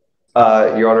 And?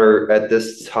 Your Honor, at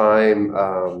this time,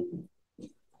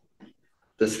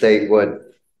 the state wouldn't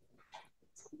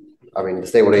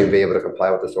even be able to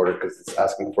comply with this order because it's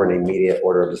asking for an immediate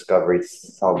order of discovery. It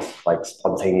sounds like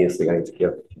spontaneously I need to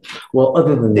give Well,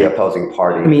 other than the that, opposing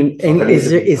party. I mean, and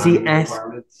is he asked?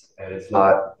 And it's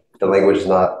not, the language is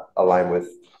not aligned with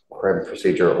criminal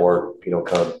procedure or penal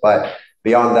code. But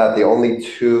beyond that, the only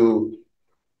two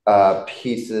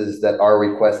pieces that are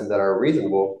requested that are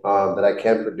reasonable that I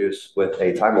can produce with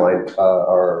a timeline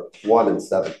are 1 and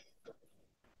 7.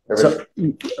 So,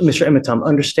 Mr. Emitom,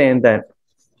 understand that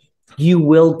you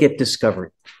will get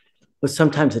discovery, but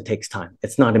sometimes it takes time.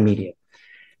 It's not immediate.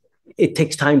 It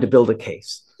takes time to build a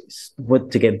case,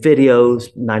 to get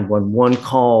videos, 911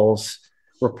 calls,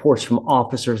 reports from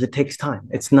officers. It takes time.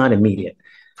 It's not immediate.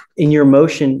 In your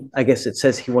motion, I guess it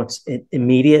says he wants an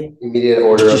immediate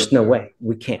order. There's just no way.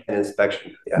 We can't. An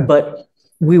inspection. Yeah. But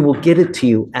we will get it to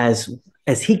you as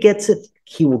he gets it,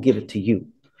 he will give it to you.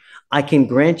 I can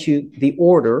grant you the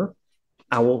order.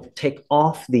 I will take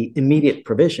off the immediate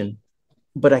provision,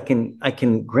 but I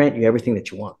can grant you everything that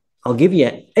you want. I'll give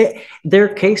you their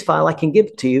case file. I can give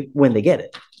it to you when they get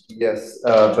it. Yes,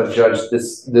 but Judge,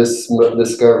 this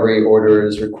discovery order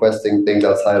is requesting things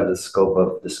outside of the scope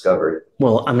of discovery.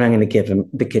 Well, I'm not going to give him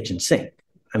the kitchen sink.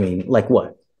 I mean, like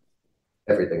what?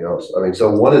 Everything else. I mean, so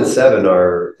 1 and 7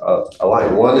 are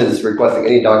aligned. 1 is requesting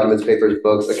any documents, papers,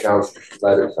 books, accounts,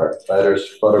 letters,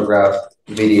 photographs,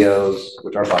 videos,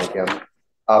 which are body cam,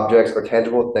 objects or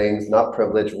tangible things not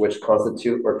privileged which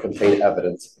constitute or contain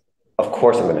evidence. Of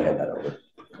course, I'm going to hand that over.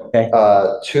 Okay.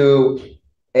 2,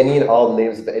 any and all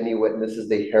names of any witnesses,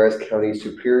 the Harris County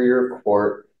Superior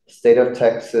Court, State of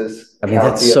Texas. I mean,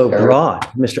 that's so broad,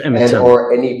 Mr. Emmett.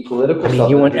 Or any political. I mean,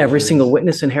 you want every single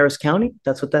witness in Harris County?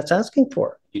 That's what that's asking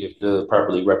for. You have to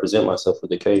properly represent myself for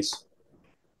the case.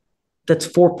 That's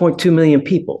 4.2 million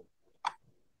people.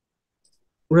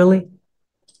 Really?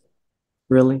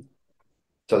 Really?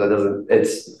 So that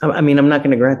doesn't, I mean, I'm not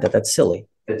going to grant that. That's silly.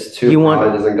 It's too broad.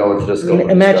 It doesn't go into the scope.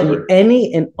 Imagine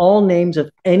any and all names of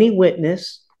any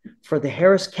witness for the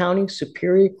Harris County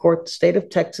Superior Court, State of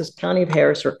Texas, County of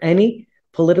Harris, or any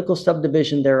political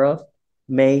subdivision thereof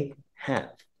may have.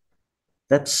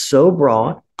 That's so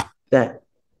broad that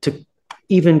to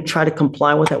even try to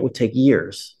comply with that would take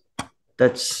years.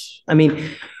 I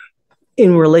mean,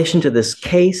 in relation to this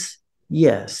case,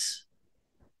 yes,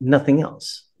 nothing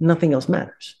else. Nothing else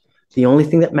matters. The only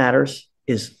thing that matters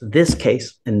is this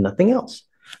case and nothing else.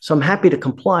 So I'm happy to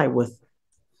comply with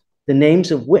the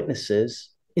names of witnesses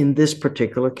in this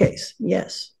particular case.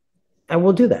 Yes, I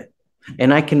will do that.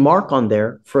 And I can mark on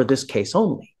there for this case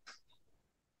only.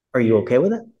 Are you okay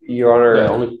with that? Your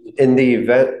Honor, in the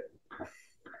event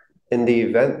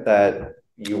that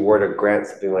you were to grant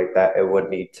something like that, it would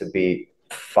need to be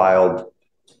filed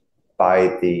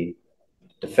by the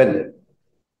defendant.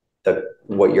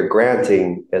 what you're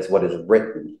granting is what is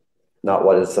written, not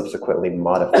what is subsequently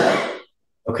modified.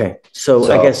 Okay,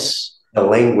 so I guess the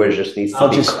language just needs to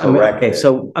be corrected. Okay,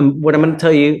 so what I'm going to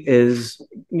tell you is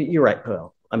you're right,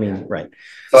 Well, I mean, right.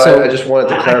 So I just wanted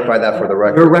to clarify that for the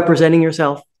record. You're representing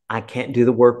yourself. I can't do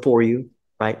the work for you,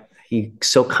 right? He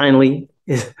so kindly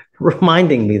is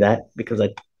reminding me that because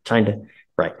I'm trying to,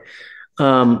 right.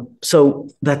 So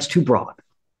that's too broad.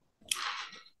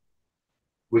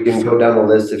 We can go down the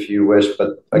list if you wish,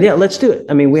 but yeah, let's do it.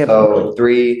 I mean, we have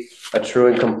 3, a true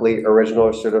and complete original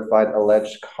or certified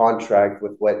alleged contract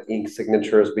with wet ink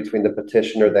signatures between the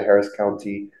petitioner, the Harris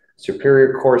County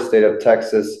Superior Court, State of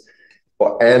Texas,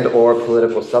 and or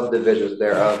political subdivisions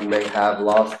thereof may have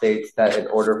law states that in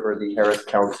order for the Harris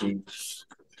County,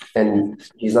 and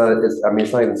it's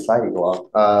not even citing law,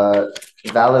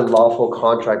 valid lawful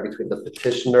contract between the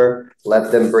petitioner,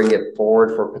 let them bring it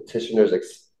forward for petitioner's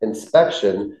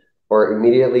inspection or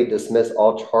immediately dismiss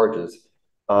all charges.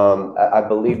 I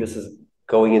believe this is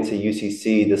going into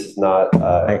UCC. This is not.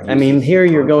 I mean, here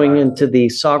you're going into the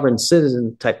sovereign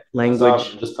citizen type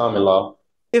language. Just common law.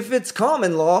 If it's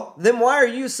common law, then why are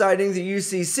you citing the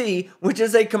UCC, which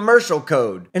is a commercial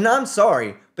code? And I'm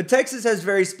sorry, but Texas has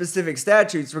very specific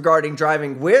statutes regarding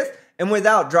driving with and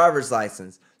without driver's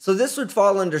license. So this would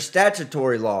fall under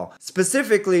statutory law,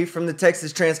 specifically from the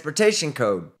Texas Transportation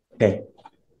Code. Okay.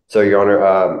 So, Your Honor,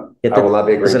 I will not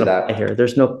be agreeing to that. Here,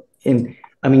 there's no,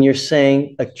 I mean, you're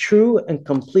saying a true and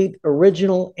complete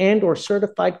original and or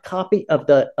certified copy of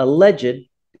the alleged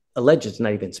is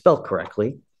not even spelled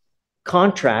correctly,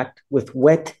 contract with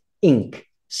wet ink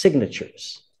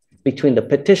signatures between the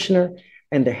petitioner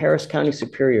and the Harris County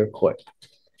Superior Court.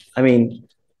 I mean,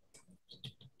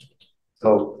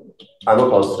 so I'm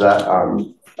opposed to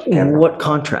that. What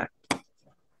contract?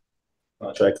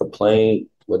 Contract, complaint,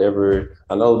 whatever.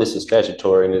 I know this is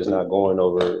statutory and it's not going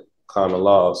over common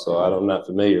law, so I'm not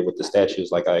familiar with the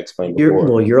statutes like I explained before.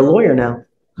 Well, you're a lawyer now.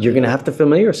 You're going to have to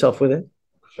familiar yourself with it.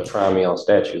 You're trying me on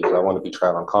statutes. I want to be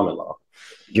tried on common law.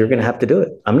 You're going to have to do it.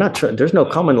 I'm not sure. There's no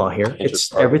common law here.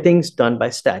 It's everything's done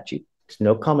by statute. There's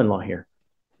no common law here.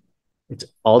 It's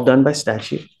all done by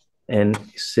statute. And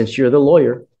since you're the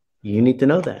lawyer, you need to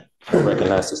know that. I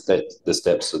recognize the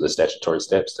steps of the statutory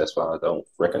steps. That's why I don't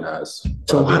recognize.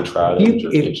 So let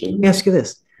me ask you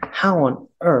this. How on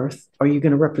earth are you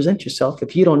going to represent yourself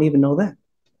if you don't even know that?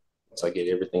 Once I get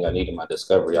everything I need in my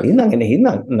discovery.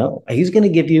 He's going to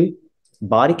give you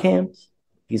body cams.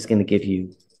 He's going to give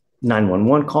you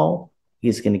 911 call.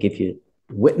 He's going to give you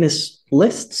witness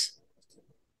lists.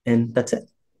 And that's it.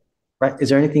 Right? Is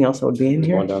there anything else that would be in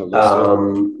here?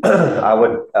 I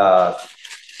would,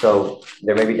 so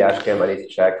there may be dash cam I need to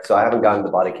check. So I haven't gotten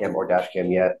the body cam or dash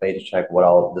cam yet. I need to check what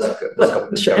all of this.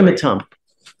 Mr. Emmett Tom,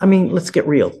 I mean, let's get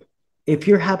real. If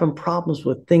you're having problems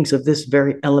with things of this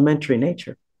very elementary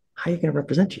nature, how are you going to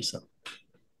represent yourself?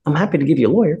 I'm happy to give you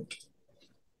a lawyer.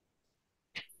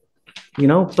 You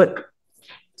know, but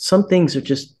some things are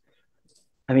just,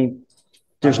 I mean,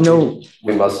 there's no.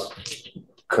 We must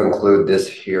conclude this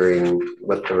hearing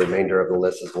with the remainder of the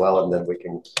list as well, and then we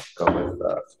can go with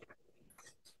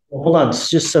Hold on,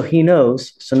 just so he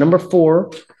knows. So number 4,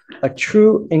 a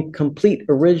true and complete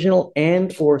original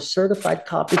and or certified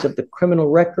copies of the criminal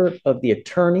record of the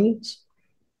attorneys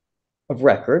of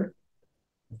record,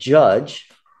 judge,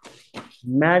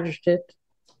 magistrate,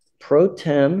 pro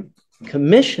tem,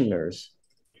 commissioners,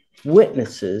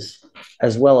 witnesses,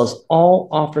 as well as all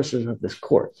officers of this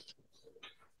court.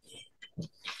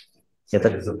 Yeah,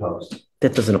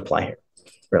 that doesn't apply here,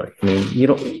 really. I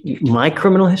mean, my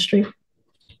criminal history.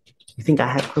 You think I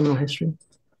have criminal history?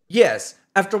 Yes.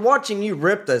 After watching you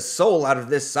rip the soul out of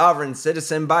this sovereign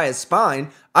citizen by his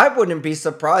spine, I wouldn't be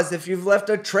surprised if you've left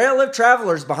a trail of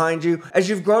travelers behind you as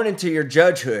you've grown into your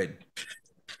judgehood.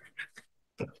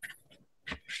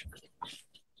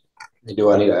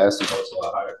 Do I need to ask to go to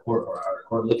a higher court or a higher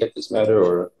court look at this matter,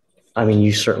 or? I mean,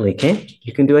 you certainly can.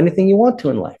 You can do anything you want to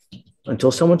in life until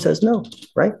someone says no,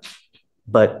 right?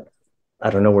 But I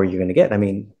don't know where you're going to get. I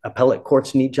mean, appellate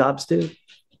courts need jobs too.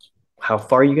 How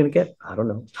far are you going to get? I don't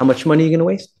know. How much money are you going to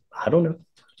waste? I don't know.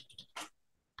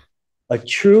 A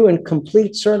true and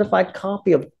complete certified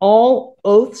copy of all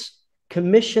oaths,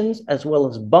 commissions, as well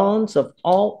as bonds of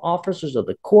all officers of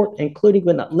the court, including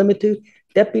but not limited to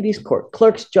deputies, court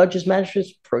clerks, judges,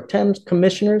 magistrates, pro tems,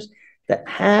 commissioners that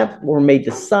have or may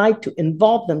decide to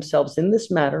involve themselves in this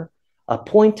matter,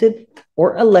 appointed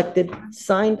or elected,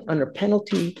 signed under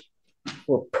penalty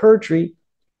or perjury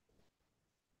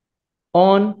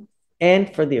on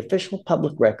and for the official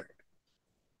public record.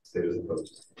 State as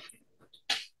opposed.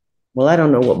 Well, I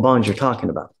don't know what bonds you're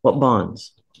talking about. What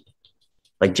bonds?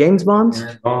 Like James bonds?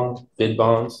 Bonds, bid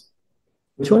bonds,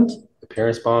 Which ones?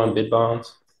 appearance bond, bid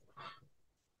bonds.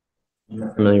 I'm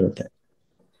not familiar with that.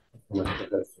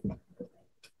 Some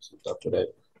stuff to that.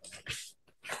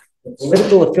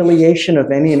 Political affiliation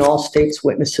of any and all states,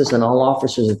 witnesses, and all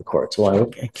officers of the court. So I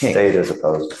can't. State is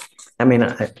opposed. I mean,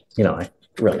 I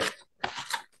really.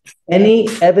 Any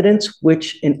evidence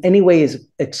which in any way is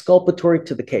exculpatory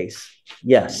to the case?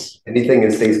 Yes. Anything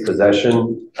in state's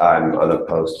possession, I'm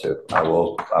unopposed to. I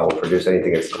will produce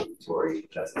anything exculpatory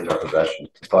that's in our possession.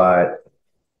 But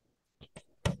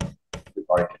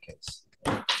regarding the case.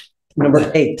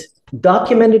 Number 8,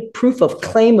 documented proof of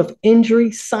claim of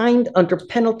injury signed under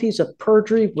penalties of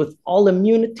perjury with all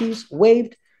immunities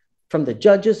waived from the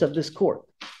judges of this court,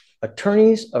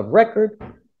 attorneys of record,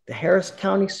 the Harris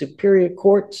County Superior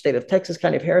Court, State of Texas,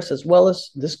 County of Harris, as well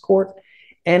as this court,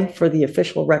 and for the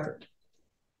official record.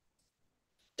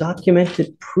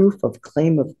 Documented proof of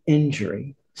claim of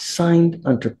injury signed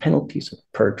under penalties of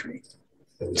perjury.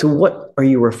 So what are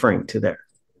you referring to there?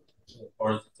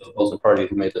 Or the opposing party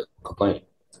who made the complaint.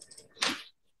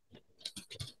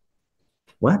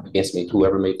 What? Against me,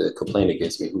 whoever made the complaint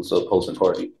against me, who's the opposing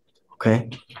party. Okay.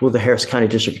 Well, the Harris County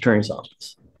District Attorney's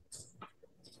Office.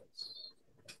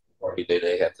 Party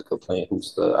they have the complaint.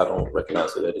 Who's the? I don't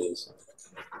recognize who that is.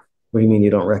 What do you mean you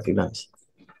don't recognize?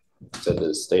 Said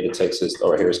the state of Texas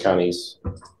or Harris County's.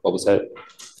 What was that?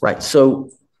 Right. So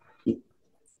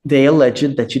they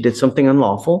alleged that you did something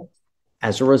unlawful.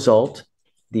 As a result,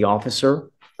 the officer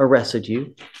arrested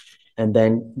you and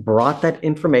then brought that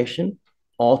information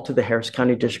all to the Harris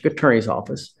County District Attorney's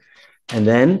Office. And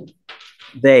then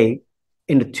they,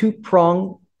 in a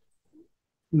two-pronged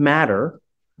matter,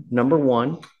 number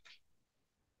one,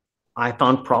 I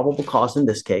found probable cause in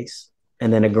this case,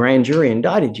 and then a grand jury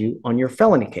indicted you on your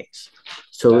felony case.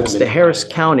 So it's the Harris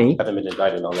County. I haven't been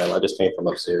indicted on that. I just came from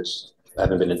upstairs. I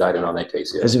haven't been indicted on that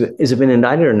case yet. Has it been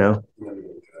indicted or no?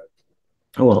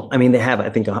 Well, I mean, they have, I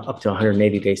think, up to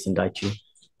 180 days to indict you.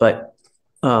 But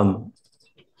Correct.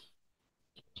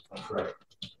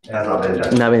 Has not been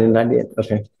indicted. not been indicted yet.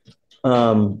 Okay.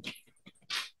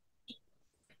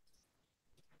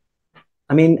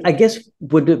 I mean, I guess,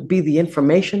 would it be the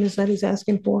information is that he's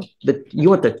asking for? You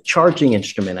want the charging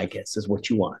instrument, I guess, is what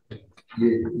you want.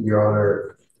 Your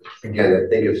Honor, again, I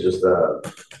think it's just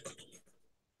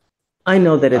I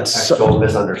know that it's actual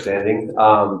misunderstanding,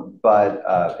 but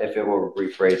if it were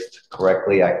rephrased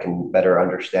correctly, I can better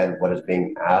understand what is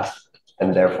being asked,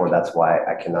 and therefore that's why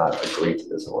I cannot agree to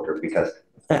this order, because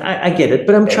I get it,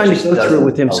 but I'm trying to go through it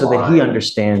with him so that he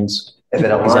understands. if it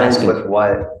aligns with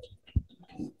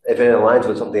if it aligns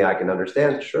with something I can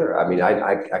understand, sure. I mean,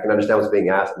 I can understand what's being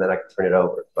asked, and then I can turn it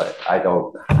over, but I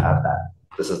don't have that.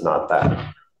 This is not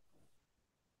that.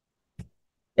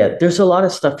 Yeah, there's a lot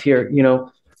of stuff here, you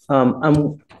know. I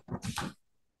don't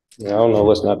know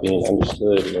what's not being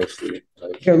understood mostly.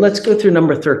 Here, let's go through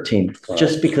number 13,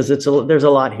 just because there's a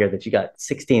lot here that you got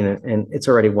 16 and it's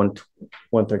already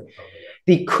 130.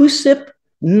 The CUSIP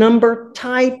number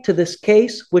tied to this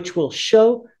case, which will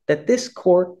show that this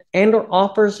court and or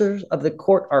officers of the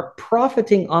court are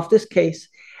profiting off this case,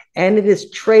 and it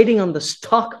is trading on the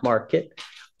stock market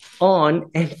on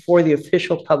and for the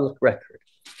official public record.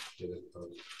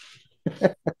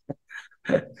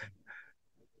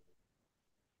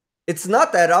 It's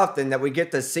not that often that we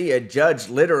get to see a judge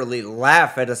literally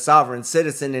laugh at a sovereign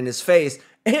citizen in his face,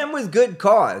 and with good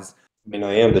cause. I mean,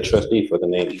 I am the trustee for the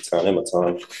name Eton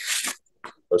Ematon.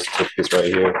 Birth certificate's right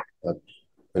here.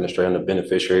 I'm the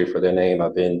beneficiary for their name.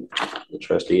 I've been the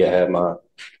trustee. I have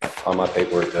all my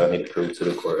paperwork that I need to prove to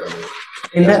the court. I mean,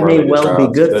 and that may well be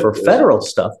good for federal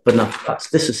stuff, but not for us.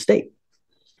 This is state.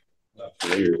 I'm not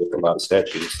familiar with a lot of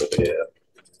statutes, so yeah.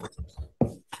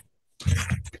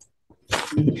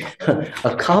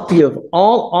 A copy of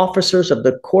all officers of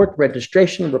the court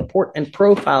registration report and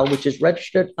profile, which is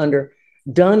registered under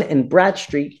Dunn and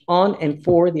Bradstreet on and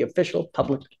for the official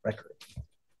public record.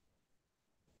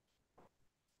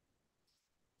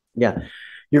 Yeah,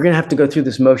 you're going to have to go through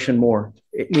this motion more.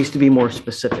 It needs to be more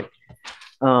specific.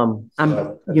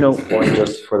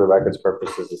 Just for the record's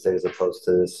purposes, the state is opposed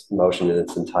to this motion in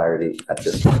its entirety at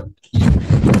this time.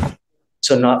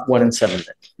 So not 1 and 7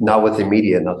 then? Not with the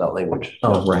immediate, not that language.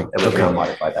 Oh, right. And we cannot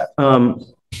modify that.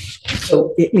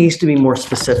 So it needs to be more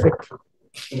specific.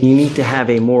 You need to have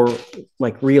a more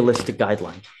realistic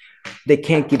guideline. They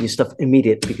can't give you stuff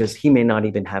immediate because he may not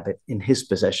even have it in his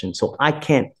possession. So I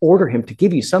can't order him to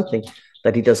give you something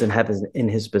that he doesn't have in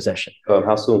his possession.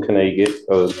 How soon can they get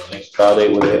next trial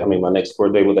date? My next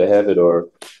court date, will they have it, or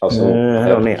how soon? I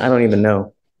don't even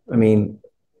know. I mean,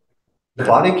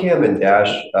 Body cam and dash,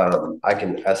 I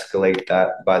can escalate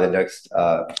that by the next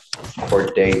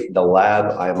court date. The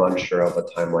lab, I'm unsure of a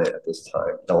timeline at this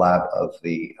time. The lab of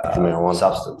the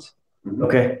substance.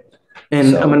 Okay.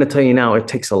 And So- I'm going to tell you now, it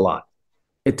takes a lot.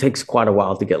 It takes quite a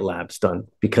while to get labs done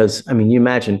because, I mean, you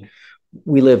imagine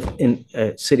we live in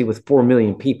a city with 4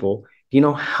 million people. Do you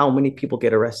know how many people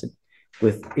get arrested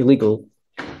with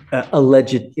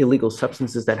alleged illegal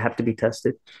substances that have to be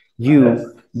tested?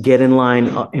 You get in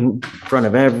line in front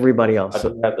of everybody else. I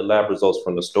do have the lab results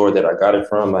from the store that I got it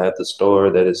from. I have the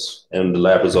store that is in the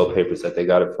lab result papers that they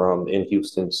got it from in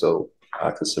Houston. So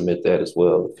I could submit that as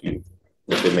well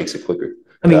if it makes it quicker.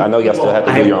 I mean, I know you still have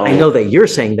to do your own. I know that you're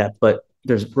saying that, but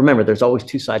remember, there's always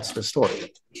two sides to the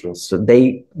story. True. So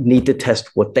they need to test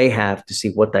what they have to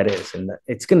see what that is. And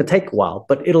it's going to take a while,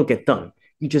 but it'll get done.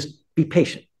 You just be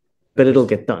patient, but it'll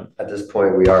get done. At this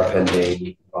point, we are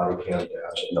pending body cam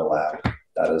dash in the lab.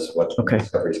 That is what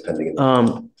discovery is pending.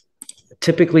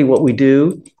 Typically what we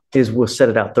do is we'll set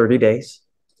it out 30 days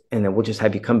and then we'll just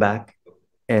have you come back.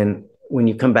 And when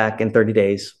you come back in 30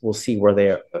 days, we'll see where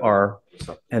they are.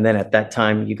 And then at that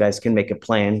time, you guys can make a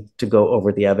plan to go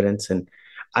over the evidence. And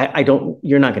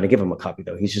you're not going to give him a copy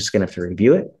though. He's just going to have to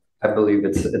review it. I believe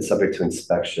it's subject to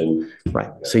inspection. Right.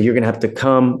 So you're going to have to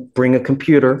come bring a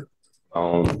computer.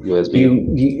 USB.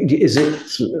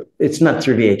 It's not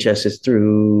through VHS. It's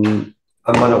through.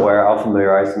 I'm unaware. I'll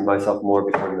familiarize myself more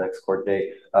before the next court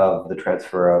date of the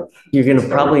transfer of. You're going to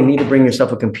probably need to bring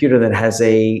yourself a computer that has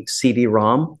a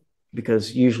CD-ROM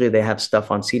because usually they have stuff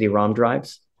on CD-ROM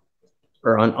drives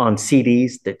or on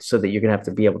CDs so that you're going to have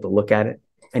to be able to look at it.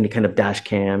 Any kind of dash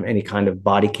cam, any kind of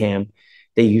body cam,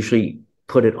 they usually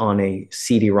put it on a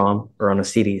CD-ROM or on a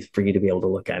CD for you to be able to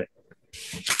look at it.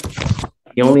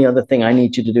 The only other thing I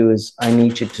need you to do is I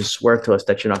need you to swear to us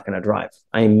that you're not going to drive.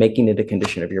 I am making it a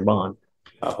condition of your bond.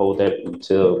 I hold that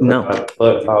until no. I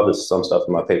filed some stuff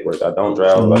in my paperwork. I don't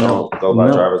drive. I don't go by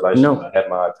driver's license. I have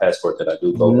my passport that I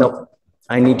do go by.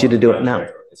 I need you to do it now.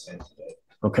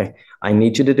 Okay. I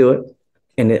need you to do it.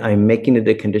 And I'm making it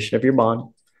a condition of your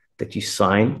bond that you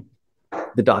sign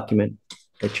the document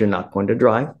that you're not going to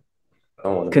drive. I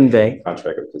don't want to convey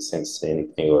contract or consent say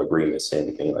anything or agreement say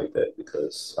anything like that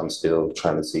because I'm still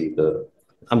trying to see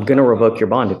I'm going to revoke your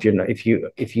bond if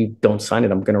you don't sign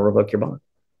it. I'm going to revoke your bond.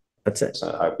 That's it.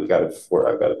 I got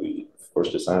to be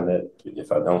forced to sign that.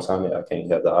 If I don't sign it, I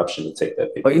can't have the option to take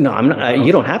that paper. Oh, no, I'm not.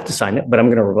 You don't have to sign it, but I'm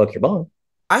going to revoke your bond.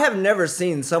 I have never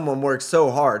seen someone work so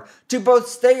hard to both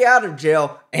stay out of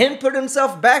jail and put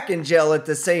himself back in jail at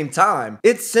the same time.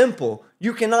 It's simple.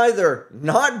 You can either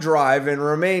not drive and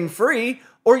remain free,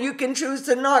 or you can choose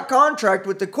to not contract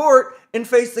with the court and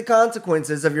face the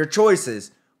consequences of your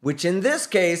choices, which in this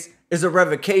case is a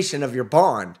revocation of your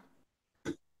bond.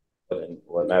 But in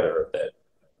what matter of that?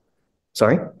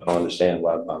 Sorry? I don't understand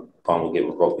why my bond will get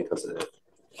revoked because of that.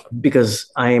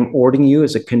 Because I am ordering you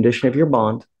as a condition of your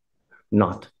bond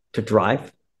not to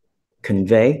drive,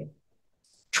 convey,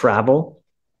 travel,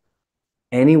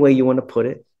 any way you want to put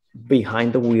it,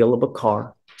 behind the wheel of a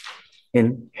car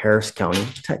in Harris County,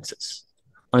 Texas,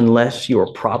 unless you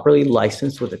are properly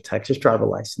licensed with a Texas driver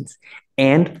license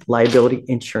and liability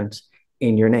insurance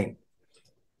in your name.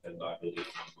 And liability on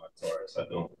my cars,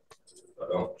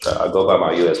 I go by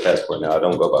my U.S. passport now. I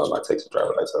don't go by my Texas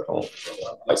driver license. I don't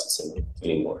licensing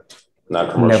anymore.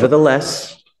 Not commercial.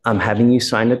 Nevertheless, I'm having you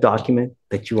sign a document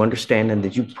that you understand and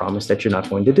that you promise that you're not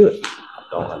going to do it. I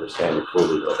don't understand it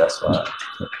fully, but that's why.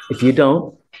 If you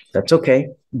don't, that's okay,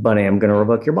 but I am going to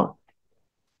revoke your bond.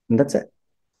 And that's it.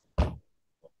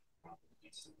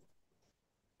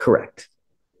 Correct.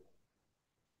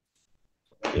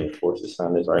 Being forced to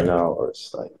sign this right now, or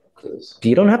it's like, because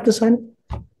you don't have to sign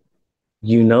it.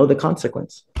 You know the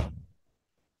consequence.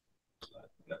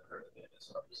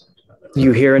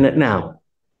 You're hearing it now.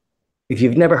 If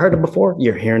you've never heard it before,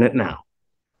 you're hearing it now.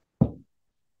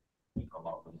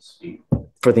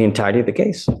 For the entirety of the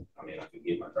case. I mean, I could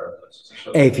get my driver's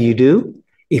license. If you do,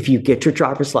 if you get your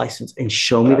driver's license and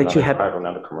show me that you have. I'm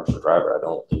not a commercial driver. I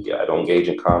don't engage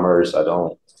in commerce. I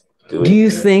don't do it. Do you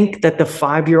think that the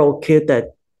 5-year-old kid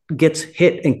that gets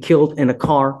hit and killed in a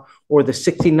car, or the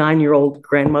 69-year-old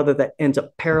grandmother that ends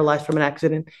up paralyzed from an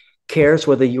accident, cares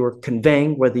whether you were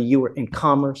conveying, whether you were in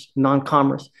commerce,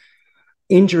 non-commerce?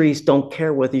 Injuries don't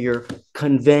care whether you're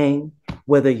conveying,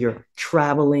 whether you're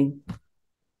traveling.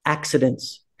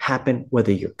 Accidents happen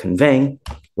whether you're conveying,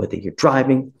 whether you're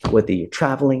driving, whether you're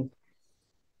traveling.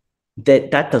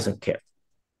 That doesn't care,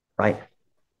 right?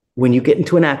 When you get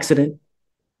into an accident,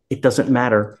 it doesn't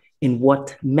matter in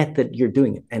what method you're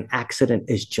doing it. An accident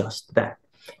is just that.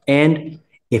 And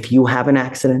if you have an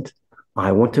accident,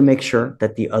 I want to make sure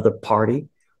that the other party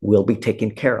will be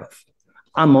taken care of.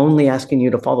 I'm only asking you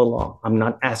to follow the law. I'm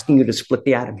not asking you to split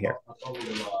the atom here.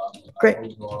 Great.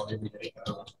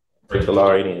 Break the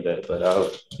law or any of that, but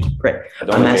Great.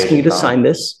 I'm asking you to sign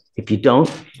this. If you don't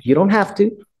have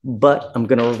to, but I'm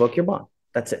going to revoke your bond.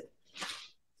 That's it.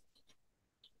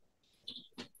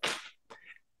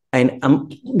 And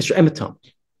Mr. Emitom,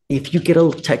 if you get a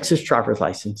Texas driver's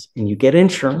license and you get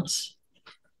insurance,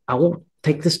 I won't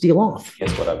take this deal off.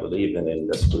 That's what I believe in, and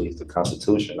that's believe the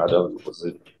Constitution. I don't.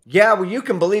 Yeah, well, you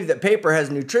can believe that paper has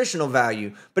nutritional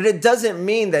value, but it doesn't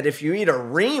mean that if you eat a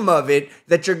ream of it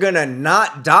that you're gonna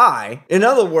not die. In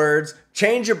other words,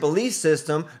 change your belief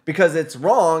system because it's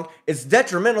wrong, it's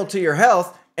detrimental to your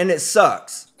health, and it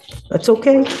sucks. That's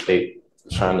okay. They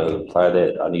trying to imply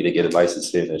that I need to get a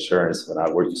license and insurance when I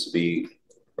used to be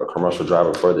a commercial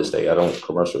driver for this day. I don't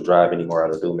commercial drive anymore.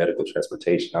 I don't do medical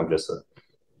transportation. I'm just a.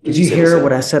 Did you hear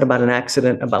what I said about an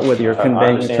accident, about whether you're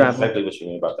conveying or traveling? I understand exactly what you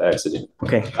mean about the accident.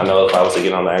 Okay. I know if I was to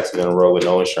get on the accident road with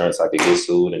no insurance, I could get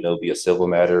sued and it'll be a civil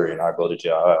matter and I go to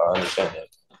jail. I understand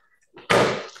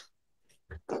that.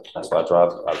 That's why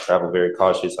I travel very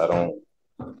cautious. I don't.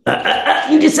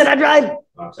 You just said I drive.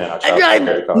 I'm saying I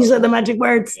drive. You said the magic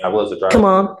words. Yeah, I was a driver. Come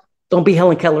on. Don't be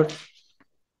Helen Keller.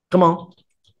 Come on.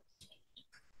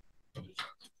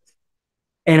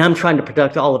 And I'm trying to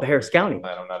protect all of Harris County.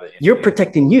 You're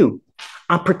protecting you.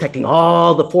 I'm protecting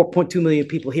all the 4.2 million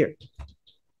people here.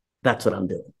 That's what I'm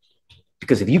doing.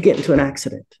 Because if you get into an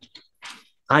accident,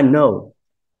 I know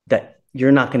that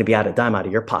you're not going to be out a dime out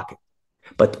of your pocket.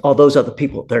 But all those other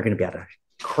people, they're going to be out a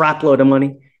crap load of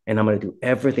money. And I'm going to do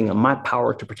everything in my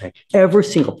power to protect every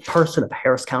single person of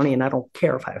Harris County. And I don't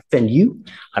care if I offend you.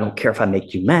 I don't care if I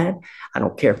make you mad. I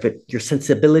don't care if your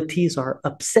sensibilities are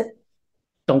upset.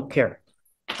 Don't care.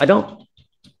 I don't.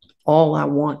 All I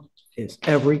want is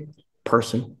every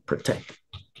person protected.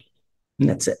 And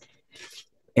that's it.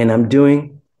 And I'm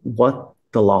doing what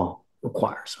the law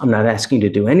requires. I'm not asking you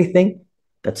to do anything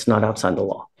that's not outside the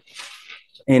law.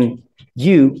 And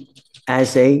you,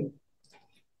 as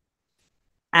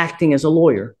acting as a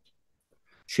lawyer,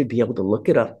 should be able to look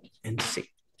it up and see,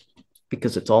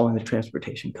 because it's all in the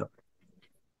transportation code.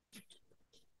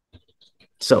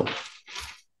 So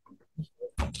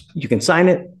you can sign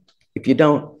it. If you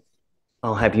don't,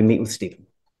 I'll have you meet with Stephen.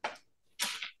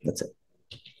 That's it.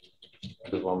 I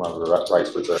just want my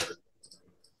rights reserved.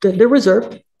 They're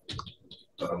reserved.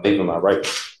 I'm waiving my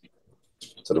rights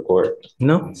to the court.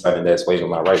 No. Signing that's waiving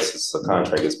my rights. It's a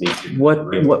contract. It's me. What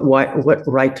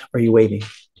right are you waiving?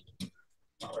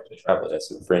 My right to travel. That's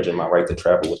infringing my right to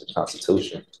travel with the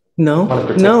Constitution. No.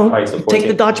 Take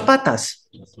the Dodge Patas.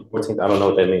 14th, I don't know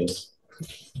what that means.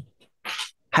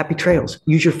 Happy trails.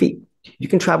 Use your feet. You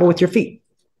can travel with your feet.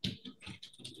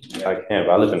 I can, but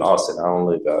I live in Austin. I don't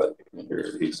live out here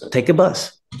in Houston. Take a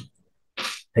bus.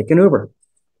 Take an Uber.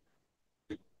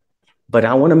 But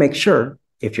I want to make sure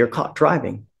if you're caught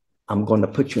driving, I'm going to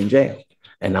put you in jail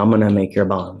and I'm going to make your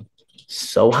bond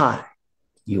so high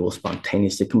you will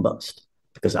spontaneously combust,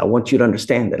 because I want you to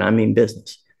understand that I mean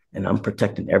business and I'm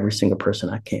protecting every single person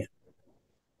I can.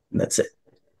 And that's it.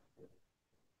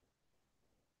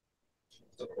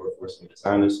 The court forcing me to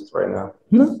sign this right now?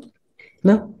 No.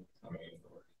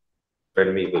 Fair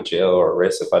to me with jail or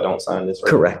arrest if I don't sign this? Right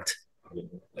correct. Now?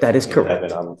 That is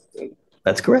correct.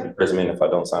 That's correct. Imprisonment if I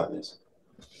don't sign this.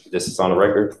 This is on the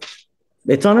record?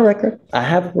 It's on a record. I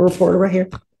have a reporter right here.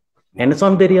 And it's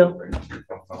on video.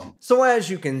 So as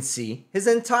you can see, his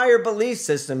entire belief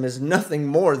system is nothing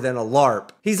more than a LARP.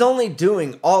 He's only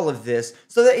doing all of this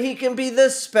so that he can be the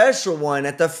special one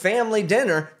at the family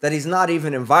dinner that he's not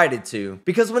even invited to.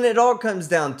 Because when it all comes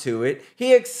down to it,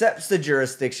 he accepts the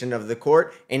jurisdiction of the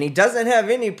court and he doesn't have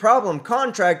any problem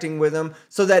contracting with him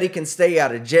so that he can stay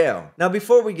out of jail. Now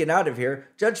before we get out of here,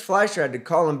 Judge Fleischer had to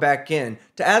call him back in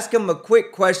to ask him a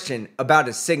quick question about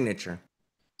his signature.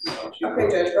 Okay,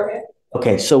 Judge, go ahead.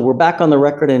 Okay, so we're back on the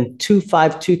record in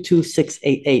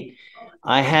 2522688.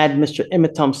 I had Mr.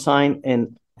 Emitom sign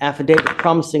an affidavit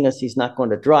promising us he's not going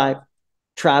to drive,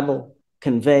 travel,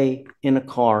 convey in a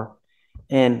car.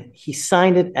 And he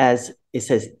signed it as, it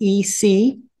says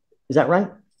EC, is that right?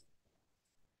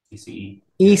 ECE.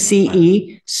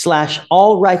 ECE /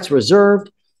 all rights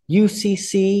reserved,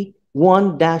 UCC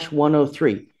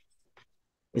 1-103.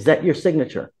 Is that your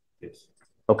signature? Yes.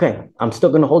 Okay, I'm still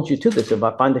going to hold you to this if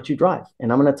I find that you drive.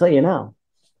 And I'm going to tell you now,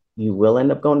 you will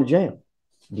end up going to jail.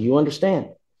 Do you understand?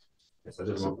 Yes, I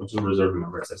just want to reserve my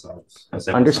rights. That's all.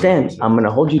 Understand, I'm going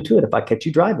to hold you to it if I catch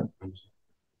you driving.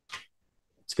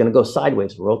 It's going to go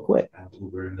sideways real quick.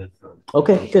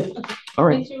 Okay, good. All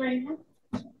right.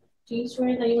 Do you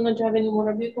swear that you will not drive any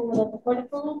motor vehicle without the court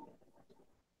approval?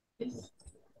 Yes.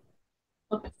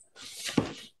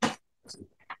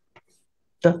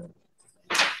 Done.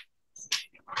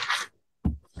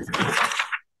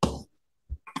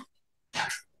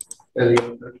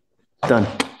 Done.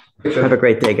 Have a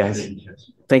great day, guys.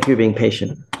 Thank you for being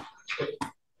patient.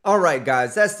 Alright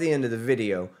guys, that's the end of the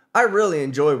video. I really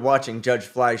enjoyed watching Judge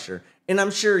Fleischer, and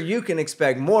I'm sure you can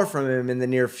expect more from him in the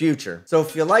near future. So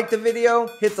if you liked the video,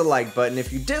 hit the like button.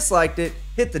 If you disliked it,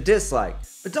 hit the dislike.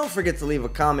 But don't forget to leave a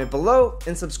comment below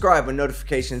and subscribe with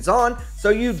notifications on so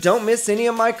you don't miss any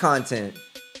of my content.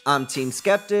 I'm Team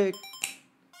Skeptic,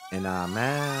 and I'm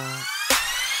out.